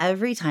income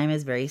every time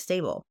is very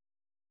stable.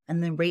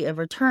 And the rate of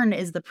return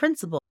is the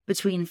principal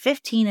between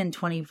 15 and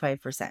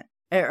 25%,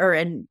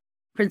 and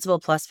principal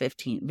plus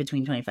 15,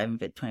 between 25 and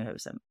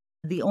 25%.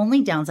 The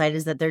only downside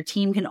is that their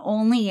team can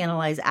only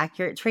analyze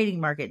accurate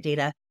trading market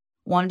data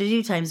 1 to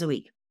 2 times a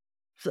week.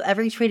 So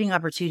every trading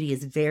opportunity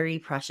is very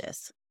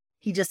precious.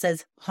 He just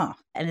says, huh.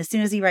 And as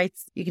soon as he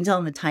writes, you can tell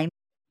in the time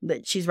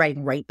that she's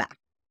writing right back.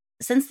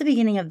 Since the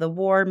beginning of the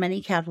war,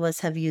 many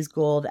capitalists have used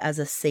gold as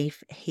a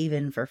safe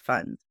haven for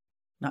funds.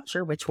 Not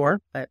sure which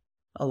war, but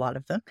a lot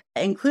of them.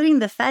 Including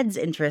the Fed's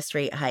interest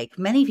rate hike,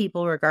 many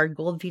people regard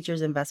gold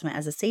futures investment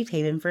as a safe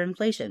haven for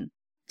inflation.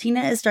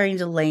 Tina is starting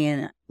to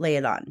lay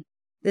it on.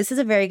 This is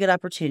a very good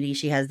opportunity.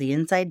 She has the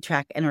inside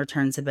track and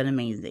returns have been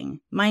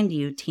amazing. Mind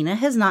you, Tina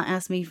has not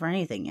asked me for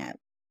anything yet.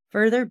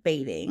 Further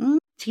baiting,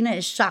 Tina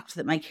is shocked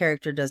that my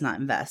character does not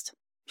invest.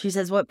 She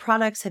says, what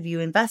products have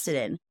you invested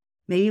in?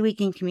 Maybe we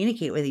can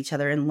communicate with each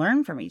other and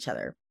learn from each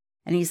other.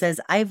 And he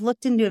says, I've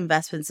looked into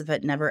investments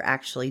but never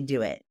actually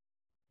do it.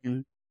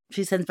 And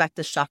she sends back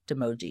the shocked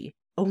emoji.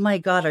 Oh my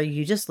God, are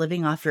you just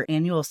living off your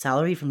annual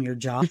salary from your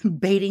job?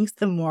 Baiting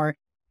some more,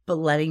 but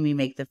letting me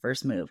make the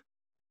first move.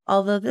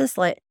 Although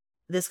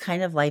this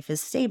kind of life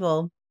is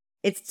stable,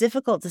 it's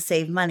difficult to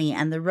save money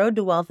and the road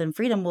to wealth and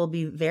freedom will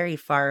be very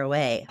far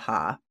away.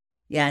 Ha.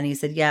 Yeah, and he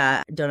said,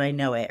 yeah, don't I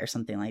know it, or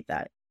something like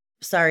that.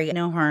 Sorry,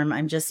 no harm.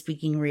 I'm just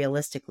speaking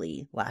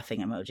realistically,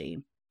 laughing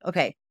emoji.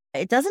 Okay,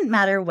 It doesn't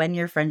matter when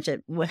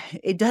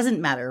it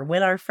doesn't matter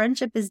when our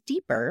friendship is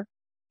deeper.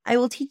 I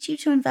will teach you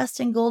to invest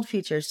in gold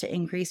futures to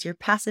increase your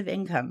passive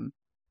income.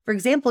 For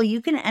example,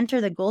 you can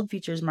enter the gold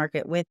futures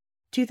market with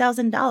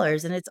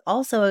 $2,000, and it's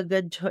also a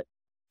good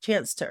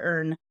chance to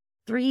earn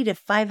 $300 to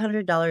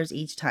 $500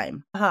 each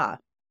time. Aha.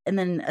 And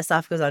then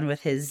Asaf goes on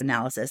with his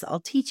analysis. I'll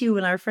teach you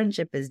when our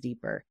friendship is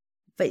deeper.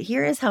 But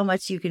here is how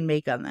much you can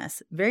make on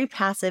this. Very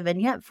passive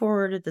and yet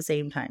forward at the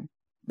same time.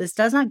 This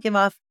does not give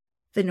off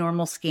the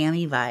normal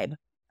scammy vibe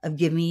of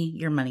give me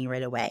your money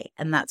right away.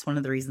 And that's one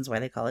of the reasons why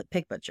they call it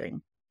pig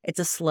butchering. It's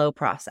a slow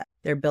process.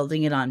 They're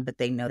building it on, but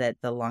they know that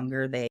the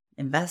longer they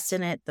invest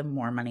in it, the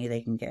more money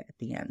they can get at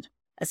the end.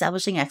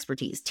 Establishing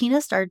expertise. Tina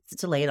starts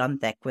to lay it on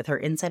thick with her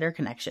insider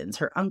connections.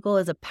 Her uncle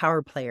is a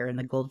power player in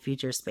the gold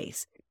futures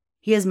space.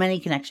 He has many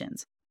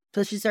connections.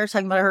 So she starts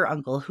talking about her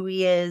uncle, who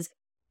he is,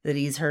 that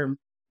he's her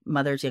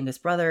mother's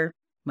youngest brother.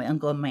 My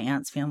uncle and my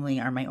aunt's family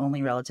are my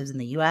only relatives in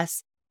the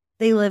U.S.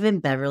 They live in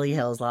Beverly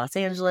Hills, Los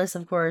Angeles,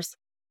 of course.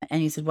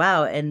 And he said,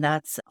 wow, and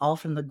that's all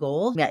from the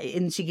gold? Yeah,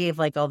 and she gave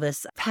like all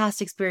this past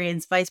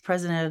experience, vice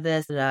president of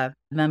this,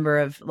 member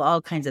of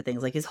all kinds of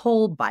things, like his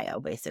whole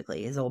bio,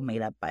 basically, his whole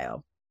made-up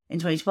bio. In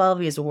 2012,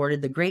 he was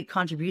awarded the Great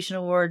Contribution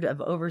Award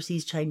of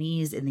Overseas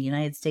Chinese in the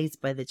United States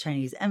by the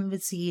Chinese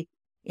Embassy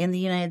in the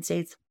United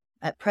States.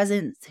 At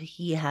present,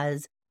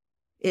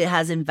 it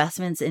has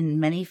investments in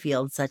many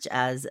fields such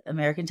as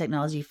American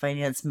technology,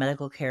 finance,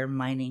 medical care,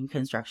 mining,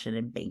 construction,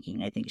 and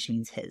banking. I think she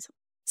means his.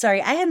 Sorry,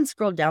 I hadn't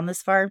scrolled down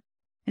this far.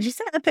 And she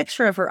sent a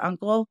picture of her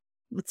uncle.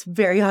 It's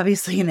very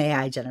obviously an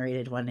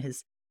AI-generated one.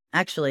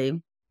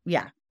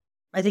 Yeah,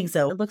 I think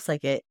so. It looks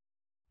like it.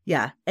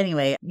 Yeah.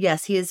 Anyway,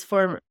 yes, he is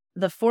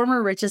the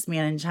former richest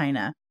man in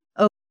China.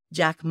 Oh,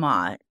 Jack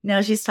Ma.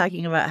 Now she's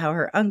talking about how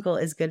her uncle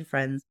is good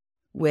friends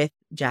with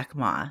Jack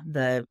Ma,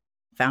 the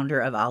founder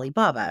of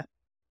Alibaba.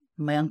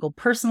 My uncle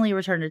personally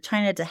returned to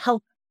China to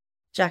help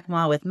Jack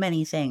Ma with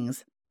many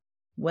things,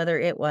 whether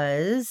it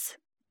was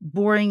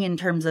boring in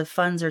terms of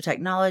funds or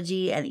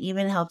technology, and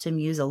even helped him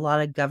use a lot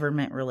of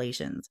government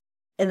relations.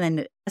 And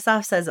then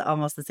Asaf says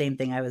almost the same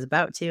thing I was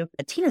about to.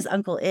 Tina's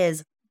uncle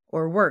is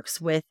or works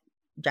with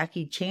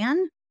Jackie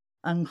Chan?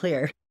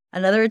 Unclear.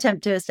 Another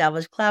attempt to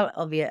establish clout,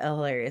 albeit a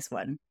hilarious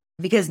one.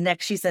 Because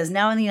next she says,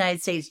 now in the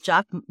United States,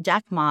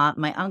 Jack Ma,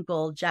 my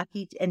uncle,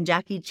 Jackie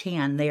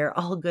Chan, they are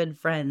all good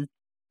friends.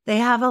 They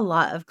have a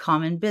lot of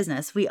common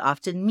business. We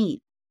often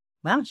meet.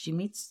 Wow, she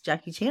meets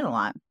Jackie Chan a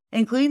lot.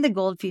 Including the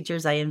gold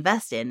futures I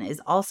invest in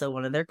is also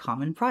one of their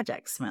common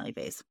projects, smiley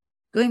face.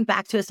 Going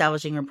back to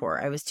establishing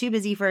rapport, I was too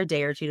busy for a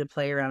day or two to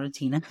play around with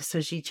Tina,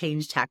 so she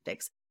changed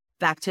tactics.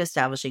 Back to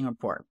establishing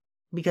rapport.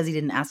 Because he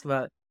didn't ask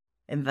about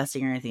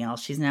investing or anything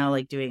else, she's now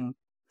like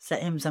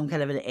set him some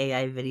kind of an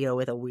AI video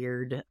with a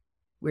weird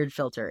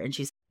filter. And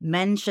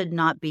men should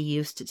not be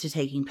used to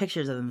taking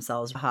pictures of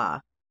themselves.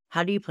 Ha.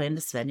 How do you plan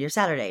to spend your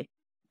Saturday?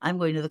 I'm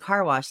going to the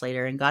car wash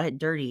later and got it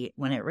dirty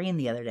when it rained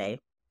the other day.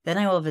 Then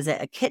I will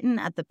visit a kitten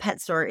at the pet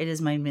store. It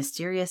is my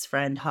mysterious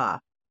friend, Ha.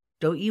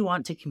 Don't you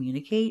want to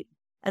communicate?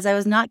 As I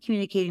was not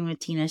communicating with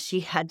Tina, she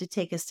had to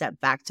take a step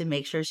back to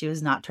make sure she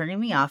was not turning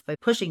me off by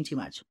pushing too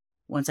much.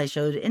 Once I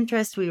showed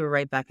interest, we were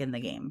right back in the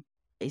game.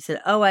 He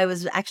said, oh, I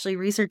was actually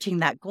researching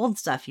that gold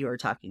stuff you were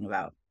talking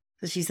about.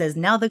 So she says,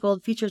 now the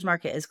gold futures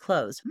market is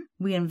closed.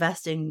 We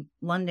invest in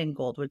London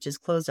Gold, which is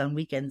closed on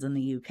weekends in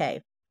the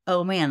UK.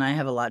 Oh man, I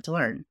have a lot to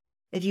learn.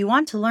 If you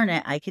want to learn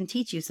it, I can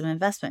teach you some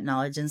investment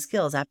knowledge and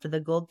skills after the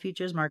gold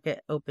futures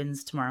market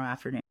opens tomorrow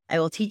afternoon. I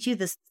will teach you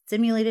the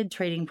simulated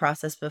trading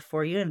process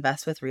before you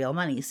invest with real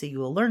money, so you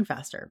will learn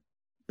faster.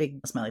 Big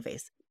smiley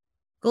face.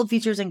 Gold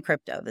futures and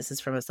crypto. This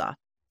is from Asaf.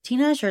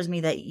 Tina assures me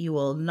that you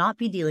will not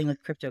be dealing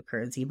with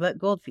cryptocurrency, but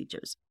gold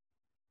futures.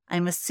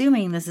 I'm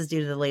assuming this is due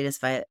to the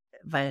latest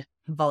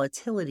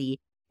volatility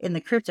in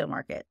the crypto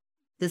market.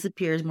 This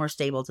appears more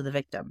stable to the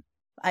victim.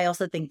 I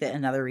also think that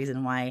another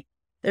reason why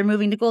they're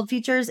moving to gold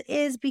futures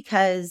is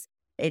because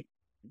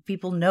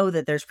people know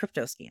that there's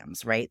crypto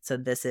scams, right? So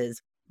this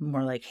is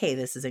more like, hey,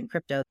 this isn't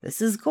crypto.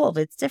 This is gold.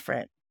 It's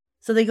different.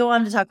 So they go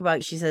on to talk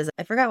about, she says,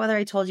 I forgot whether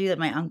I told you that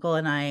my uncle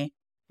and I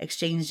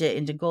exchanged it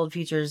into gold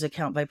futures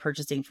account by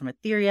purchasing from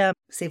Ethereum,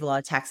 save a lot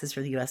of taxes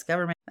for the US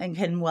government, and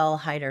can well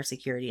hide our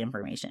security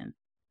information.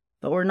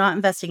 But we're not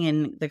investing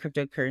in the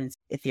cryptocurrency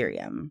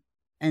Ethereum.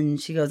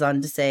 And she goes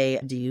on to say,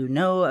 do you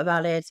know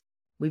about it?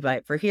 We buy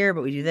it for here,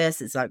 but we do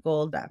this. It's not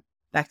gold.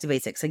 Back to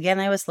basics. Again,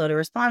 I was slow to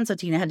respond, so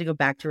Tina had to go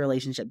back to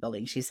relationship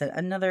building. She said,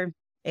 another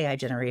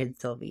AI-generated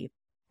Sylvie,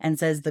 and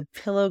says, the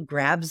pillow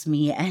grabs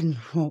me and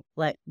won't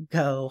let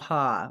go.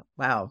 Ha.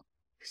 Wow.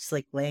 She's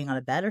like laying on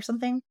a bed or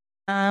something.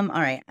 All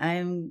right.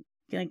 I'm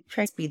going to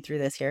try to speed through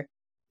this here.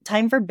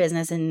 Time for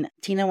business, and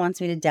Tina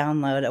wants me to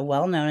download a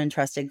well-known and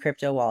trusted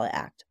crypto wallet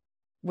app.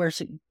 We're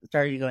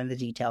starting to go into the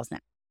details now.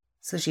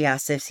 So she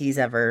asks if he's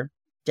ever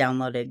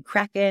downloaded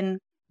Kraken.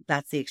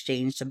 That's the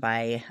exchange to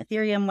buy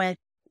Ethereum with.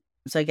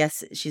 So I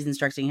guess she's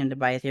instructing him to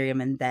buy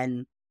Ethereum and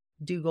then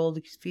do gold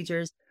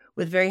futures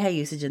with very high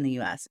usage in the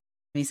US.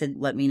 And he said,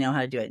 let me know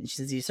how to do it. And she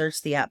says, you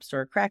search the app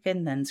store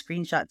Kraken, then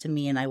screenshot to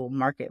me and I will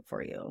mark it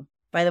for you.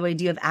 By the way,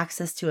 do you have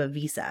access to a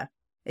Visa?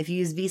 If you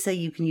use Visa,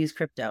 you can use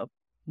crypto.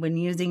 When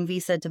using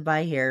Visa to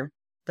buy here,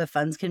 the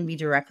funds can be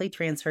directly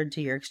transferred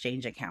to your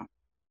exchange account.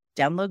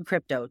 Download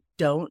crypto.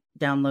 Don't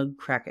download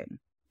Kraken.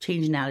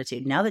 Change in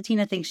attitude. Now that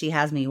Tina thinks she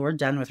has me, we're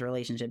done with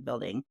relationship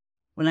building.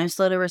 When I'm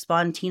slow to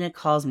respond, Tina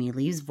calls me,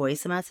 leaves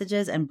voice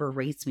messages, and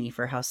berates me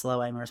for how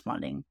slow I'm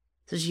responding.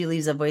 So she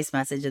leaves a voice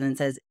message and then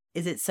says,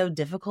 "Is it so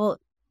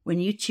difficult when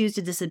you choose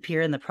to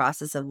disappear in the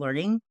process of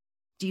learning?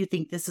 Do you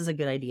think this is a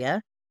good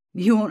idea?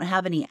 You won't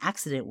have any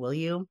accident, will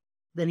you?"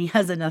 Then he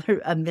has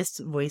a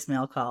missed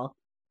voicemail call.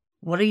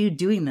 "What are you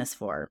doing this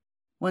for?"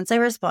 Once I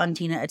respond,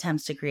 Tina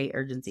attempts to create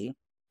urgency.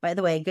 "By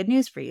the way, good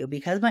news for you.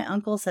 Because my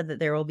uncle said that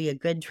there will be a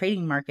good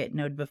trading market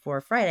node before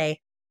Friday,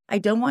 I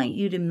don't want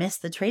you to miss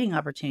the trading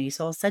opportunity,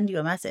 so I'll send you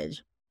a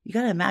message." You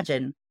gotta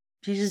imagine,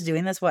 she's just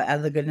doing this out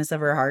of the goodness of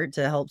her heart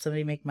to help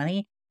somebody make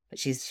money, but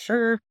she's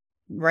sure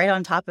right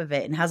on top of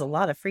it and has a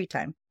lot of free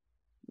time.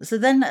 So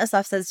then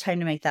Asaf says time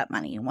to make that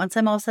money. Once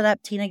I'm all set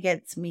up, Tina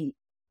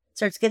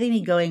starts getting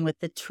me going with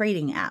the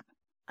trading app.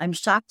 I'm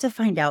shocked to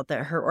find out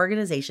that her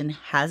organization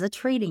has a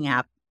trading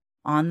app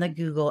on the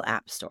Google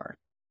App Store.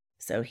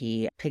 So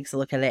he takes a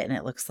look at it and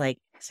it looks like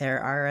there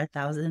are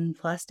 1,000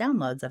 plus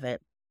downloads of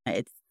it.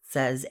 It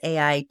says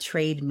AI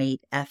Trade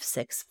Mate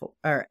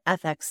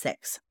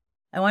FX6.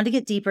 I wanted to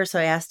get deeper, so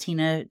I asked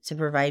Tina to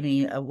provide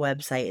me a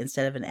website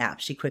instead of an app.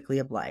 She quickly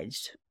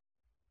obliged.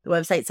 The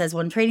website says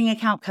one trading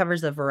account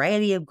covers a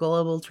variety of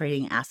global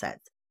trading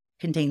assets,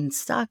 contains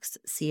stocks,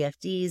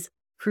 CFDs,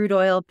 crude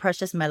oil,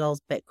 precious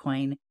metals,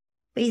 Bitcoin,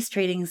 base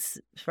trading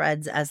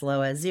spreads as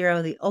low as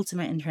zero, the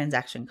ultimate in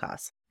transaction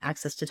costs,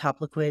 access to top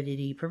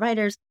liquidity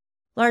providers,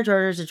 large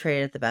orders to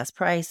trade at the best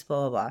price,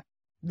 blah, blah, blah.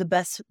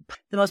 The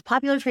most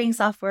popular trading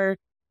software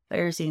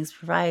Fireseeings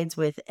provides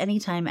with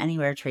anytime,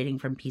 anywhere trading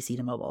from PC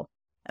to mobile.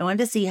 I wanted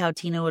to see how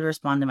Tina would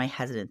respond to my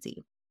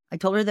hesitancy. I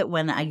told her that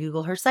when I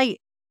Google her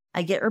site,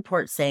 I get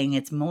reports saying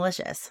it's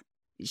malicious.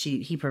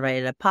 He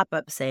provided a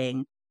pop-up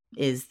saying,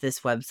 "Is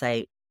this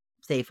website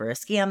safe for a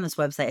scam? This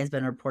website has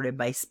been reported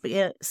by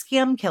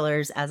scam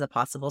killers as a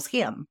possible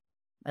scam."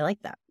 I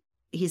like that.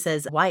 He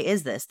says, "Why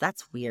is this?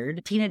 That's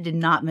weird." Tina did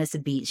not miss a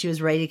beat. She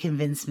was ready to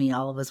convince me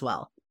all was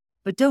well.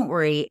 "But don't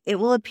worry, it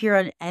will appear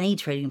on any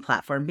trading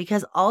platform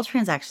because all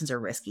transactions are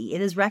risky. It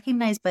is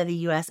recognized by the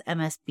US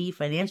MSB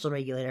financial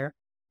regulator,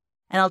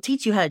 and I'll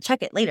teach you how to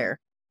check it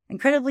later."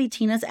 Incredibly,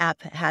 Tina's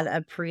app had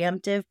a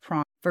preemptive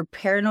prompt for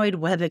paranoid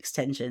web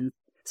extensions,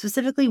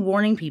 specifically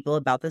warning people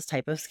about this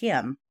type of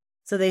scam.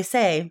 So they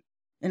say,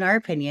 in our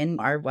opinion,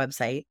 our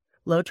website,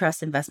 low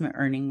trust investment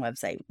earning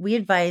website, we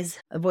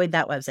advise avoid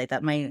that website.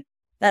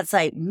 That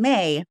site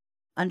may,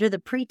 under the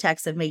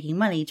pretext of making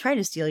money, try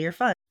to steal your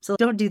funds. So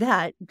don't do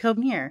that.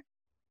 Come here.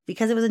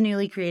 Because it was a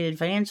newly created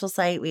financial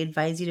site, we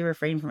advise you to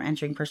refrain from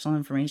entering personal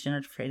information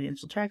or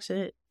financial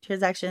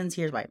transactions.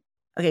 Here's why.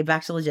 Okay,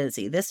 back to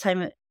legitimacy. This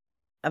time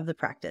of the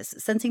practice.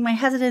 Sensing my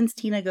hesitance,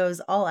 Tina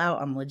goes all out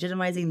on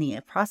legitimizing the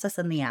process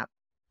and the app.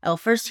 I'll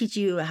first teach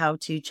you how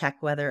to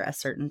check whether a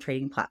certain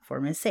trading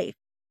platform is safe.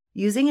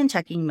 Using and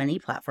checking many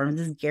platforms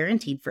is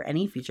guaranteed for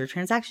any future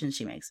transactions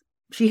she makes.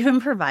 She even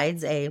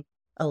provides a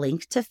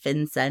link to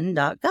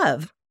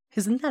fincen.gov.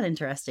 Isn't that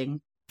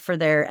interesting? For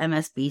their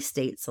MSB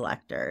state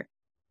selector.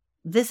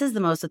 This is the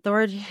most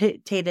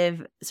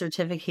authoritative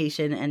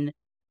certification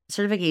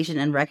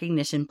and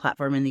recognition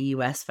platform in the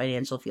U.S.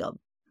 financial field.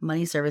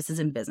 Money services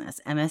and business,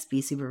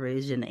 MSB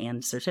supervision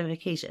and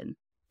certification.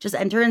 Just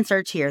enter and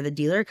search here the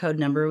dealer code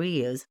number we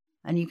use,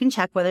 and you can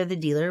check whether the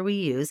dealer we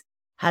use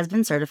has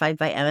been certified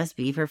by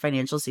MSB for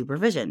financial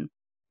supervision.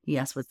 He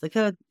asks what's the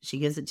code. She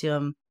gives it to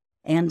him.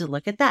 And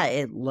look at that.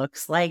 It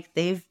looks like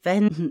they've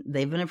been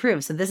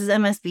approved. So this is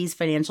MSB's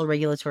financial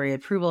regulatory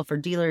approval for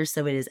dealers,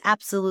 so it is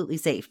absolutely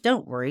safe.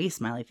 Don't worry,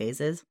 smiley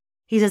faces.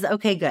 He says,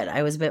 "Okay, good.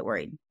 I was a bit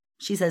worried."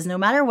 She says, "No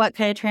matter what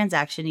kind of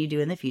transaction you do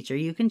in the future,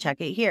 you can check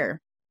it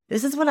here."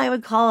 This is what I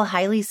would call a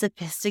highly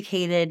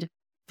sophisticated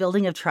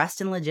building of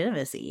trust and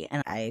legitimacy,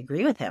 and I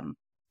agree with him.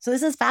 So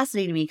this is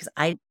fascinating to me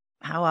because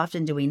how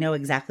often do we know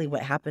exactly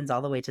what happens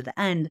all the way to the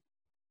end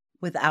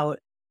without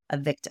a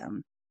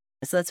victim?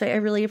 So that's why I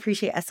really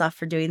appreciate Asaf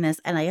for doing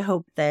this, and I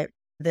hope that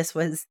this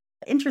was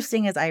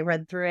interesting as I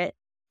read through it.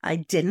 I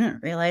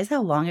didn't realize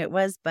how long it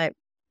was, but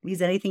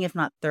he's anything if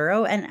not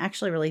thorough and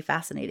actually really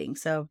fascinating.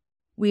 So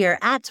we are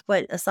at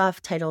what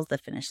Asaf titles the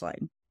finish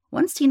line.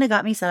 Once Tina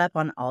got me set up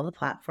on all the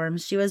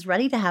platforms, she was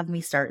ready to have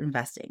me start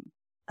investing.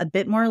 A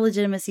bit more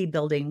legitimacy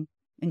building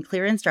and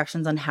clear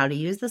instructions on how to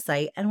use the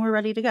site, and we're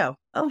ready to go.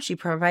 Oh, she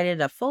provided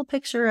a full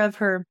picture of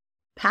her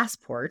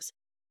passport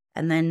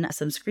and then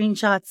some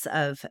screenshots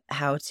of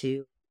how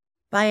to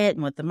buy it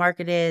and what the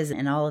market is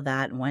and all of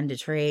that and when to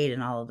trade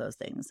and all of those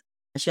things.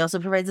 She also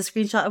provides a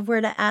screenshot of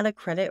where to add a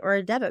credit or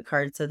a debit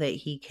card so that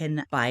he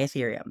can buy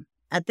Ethereum.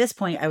 At this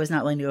point, I was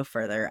not willing to go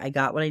further. I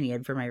got what I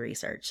needed for my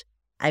research.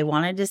 I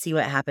wanted to see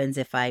what happens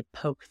if I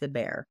poke the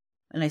bear.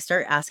 And I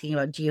start asking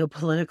about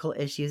geopolitical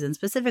issues and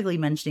specifically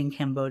mentioning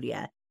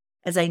Cambodia,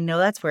 as I know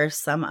that's where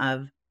some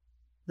of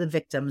the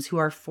victims who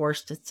are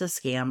forced to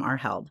scam are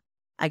held.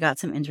 I got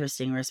some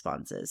interesting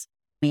responses.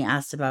 We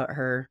asked about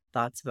her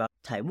thoughts about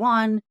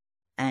Taiwan,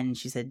 and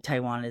she said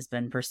Taiwan has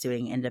been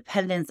pursuing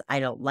independence. I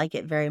don't like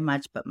it very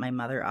much, but my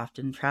mother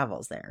often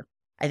travels there.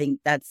 I think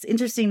that's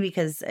interesting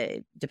because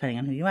depending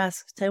on who you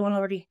ask, Taiwan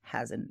already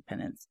has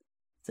independence,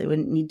 so they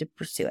wouldn't need to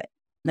pursue it.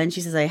 Then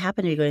she says, I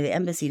happen to be going to the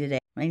embassy today.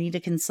 I need to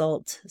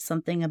consult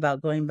something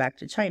about going back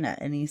to China.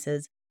 And he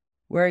says,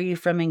 where are you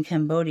from in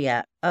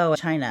Cambodia? Oh,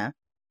 China.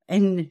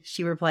 And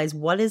she replies,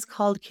 what is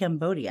called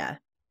Cambodia?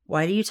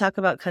 Why do you talk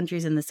about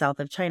countries in the south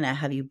of China?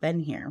 Have you been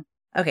here?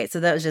 Okay, so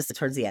that was just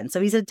towards the end.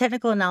 So he said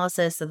technical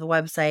analysis of the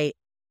website.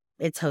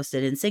 It's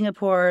hosted in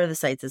Singapore. The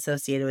site's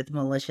associated with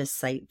malicious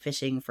site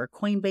phishing for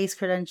Coinbase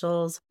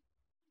credentials.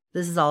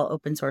 This is all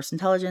open source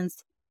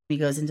intelligence. He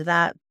goes into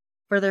that.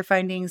 Further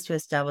findings to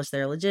establish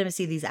their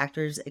legitimacy. These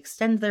actors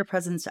extend their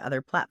presence to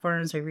other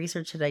platforms. Where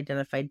research had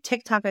identified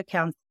TikTok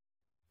accounts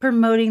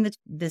promoting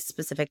this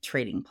specific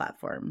trading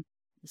platform.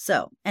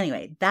 So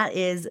anyway, that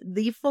is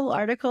the full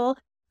article.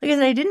 Like I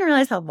said, I didn't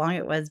realize how long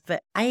it was,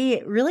 but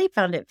I really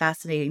found it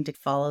fascinating to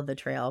follow the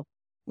trail.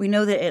 We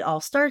know that it all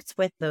starts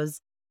with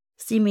those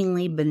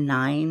seemingly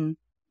benign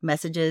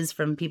messages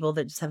from people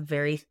that just have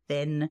very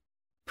thin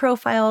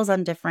profiles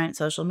on different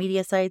social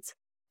media sites.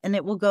 And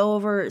it will go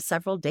over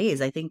several days.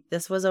 I think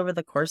this was over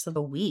the course of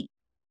a week.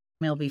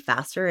 It'll be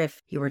faster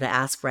if you were to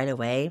ask right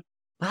away,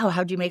 wow,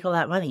 how'd you make all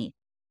that money?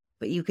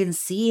 But you can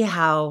see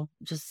how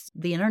just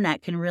the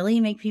internet can really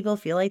make people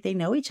feel like they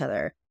know each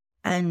other.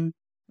 And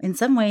in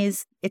some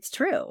ways, it's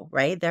true,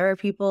 right? There are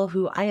people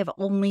who I have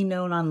only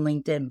known on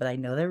LinkedIn, but I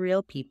know they're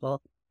real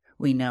people.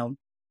 We know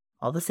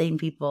all the same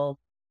people.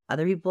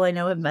 Other people I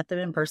know have met them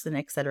in person,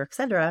 et cetera, et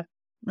cetera.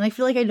 And I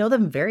feel like I know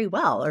them very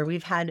well, or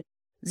we've had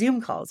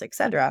Zoom calls, et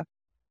cetera.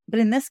 But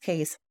in this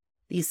case,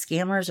 these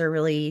scammers are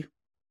really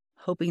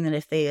hoping that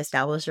if they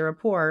establish a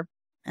rapport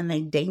and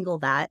they dangle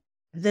that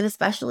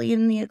especially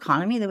in the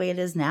economy the way it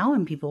is now,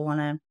 and people want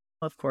to,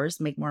 of course,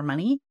 make more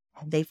money,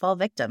 they fall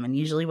victim. And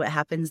usually what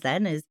happens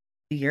then is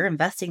you're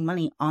investing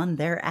money on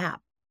their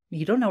app.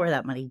 You don't know where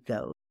that money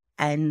goes.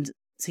 And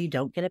so you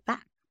don't get it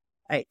back.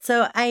 All right.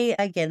 So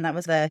that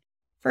was the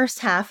first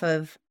half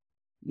of,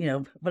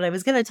 what I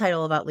was going to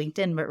title about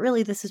LinkedIn, but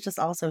really this is just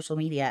all social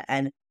media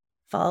and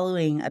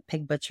following a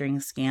pig butchering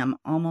scam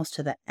almost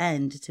to the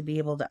end to be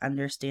able to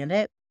understand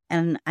it.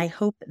 And I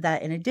hope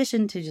that in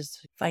addition to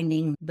just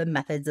finding the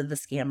methods of the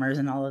scammers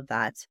and all of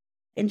that,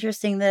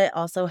 interesting that it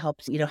also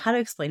helps, how to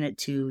explain it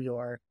to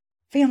your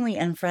family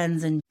and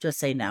friends and just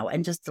say no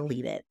and just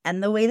delete it.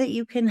 And the way that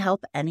you can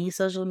help any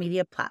social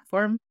media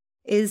platform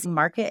is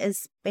mark it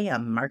as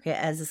spam, mark it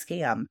as a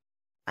scam.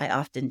 I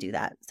often do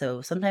that.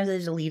 So sometimes I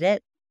delete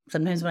it.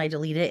 Sometimes when I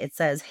delete it, it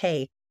says,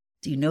 hey,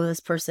 do you know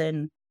this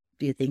person?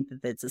 Do you think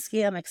that it's a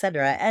scam,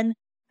 etc.? And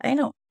I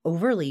don't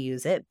overly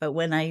use it, but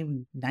when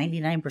I'm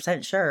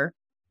 99% sure,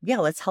 yeah,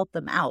 let's help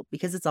them out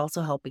because it's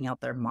also helping out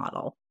their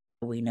model.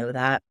 We know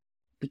that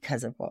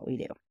because of what we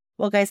do.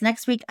 Well, guys,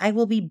 next week I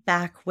will be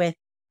back with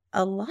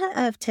a lot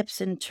of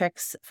tips and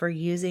tricks for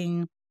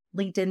using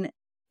LinkedIn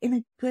in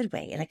a good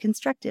way, in a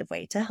constructive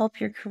way to help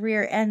your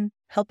career and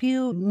help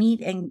you meet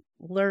and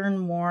learn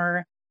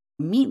more,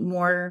 meet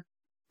more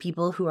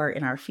people who are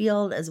in our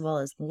field, as well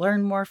as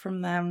learn more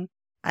from them.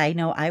 I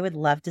know I would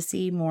love to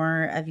see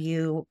more of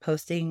you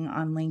posting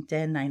on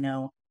LinkedIn. I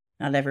know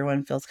not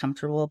everyone feels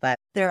comfortable, but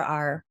there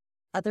are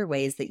other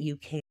ways that you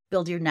can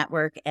build your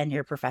network and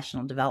your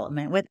professional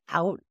development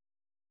without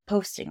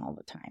posting all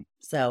the time.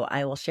 So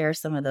I will share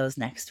some of those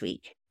next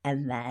week.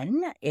 And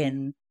then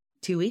in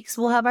 2 weeks,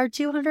 we'll have our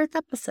 200th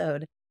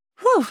episode.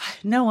 Whew,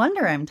 no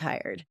wonder I'm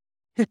tired.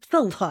 It's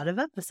a lot of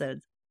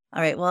episodes.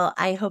 All right, well,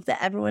 I hope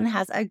that everyone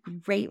has a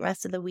great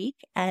rest of the week,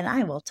 and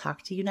I will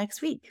talk to you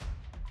next week.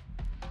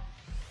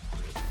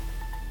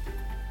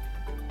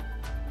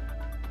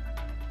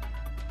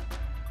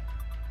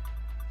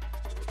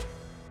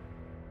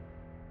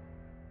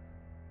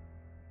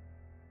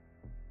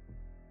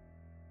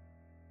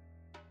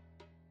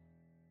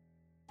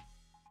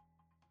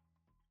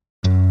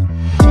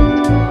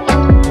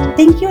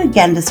 Thank you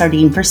again to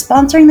Sardine for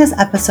sponsoring this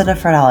episode of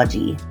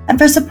Fraudology and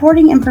for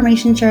supporting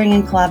information sharing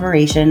and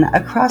collaboration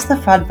across the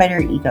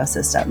FraudFighter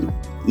ecosystem.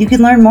 You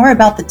can learn more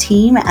about the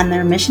team and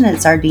their mission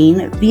at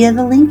Sardine via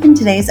the link in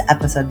today's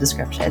episode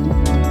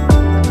description.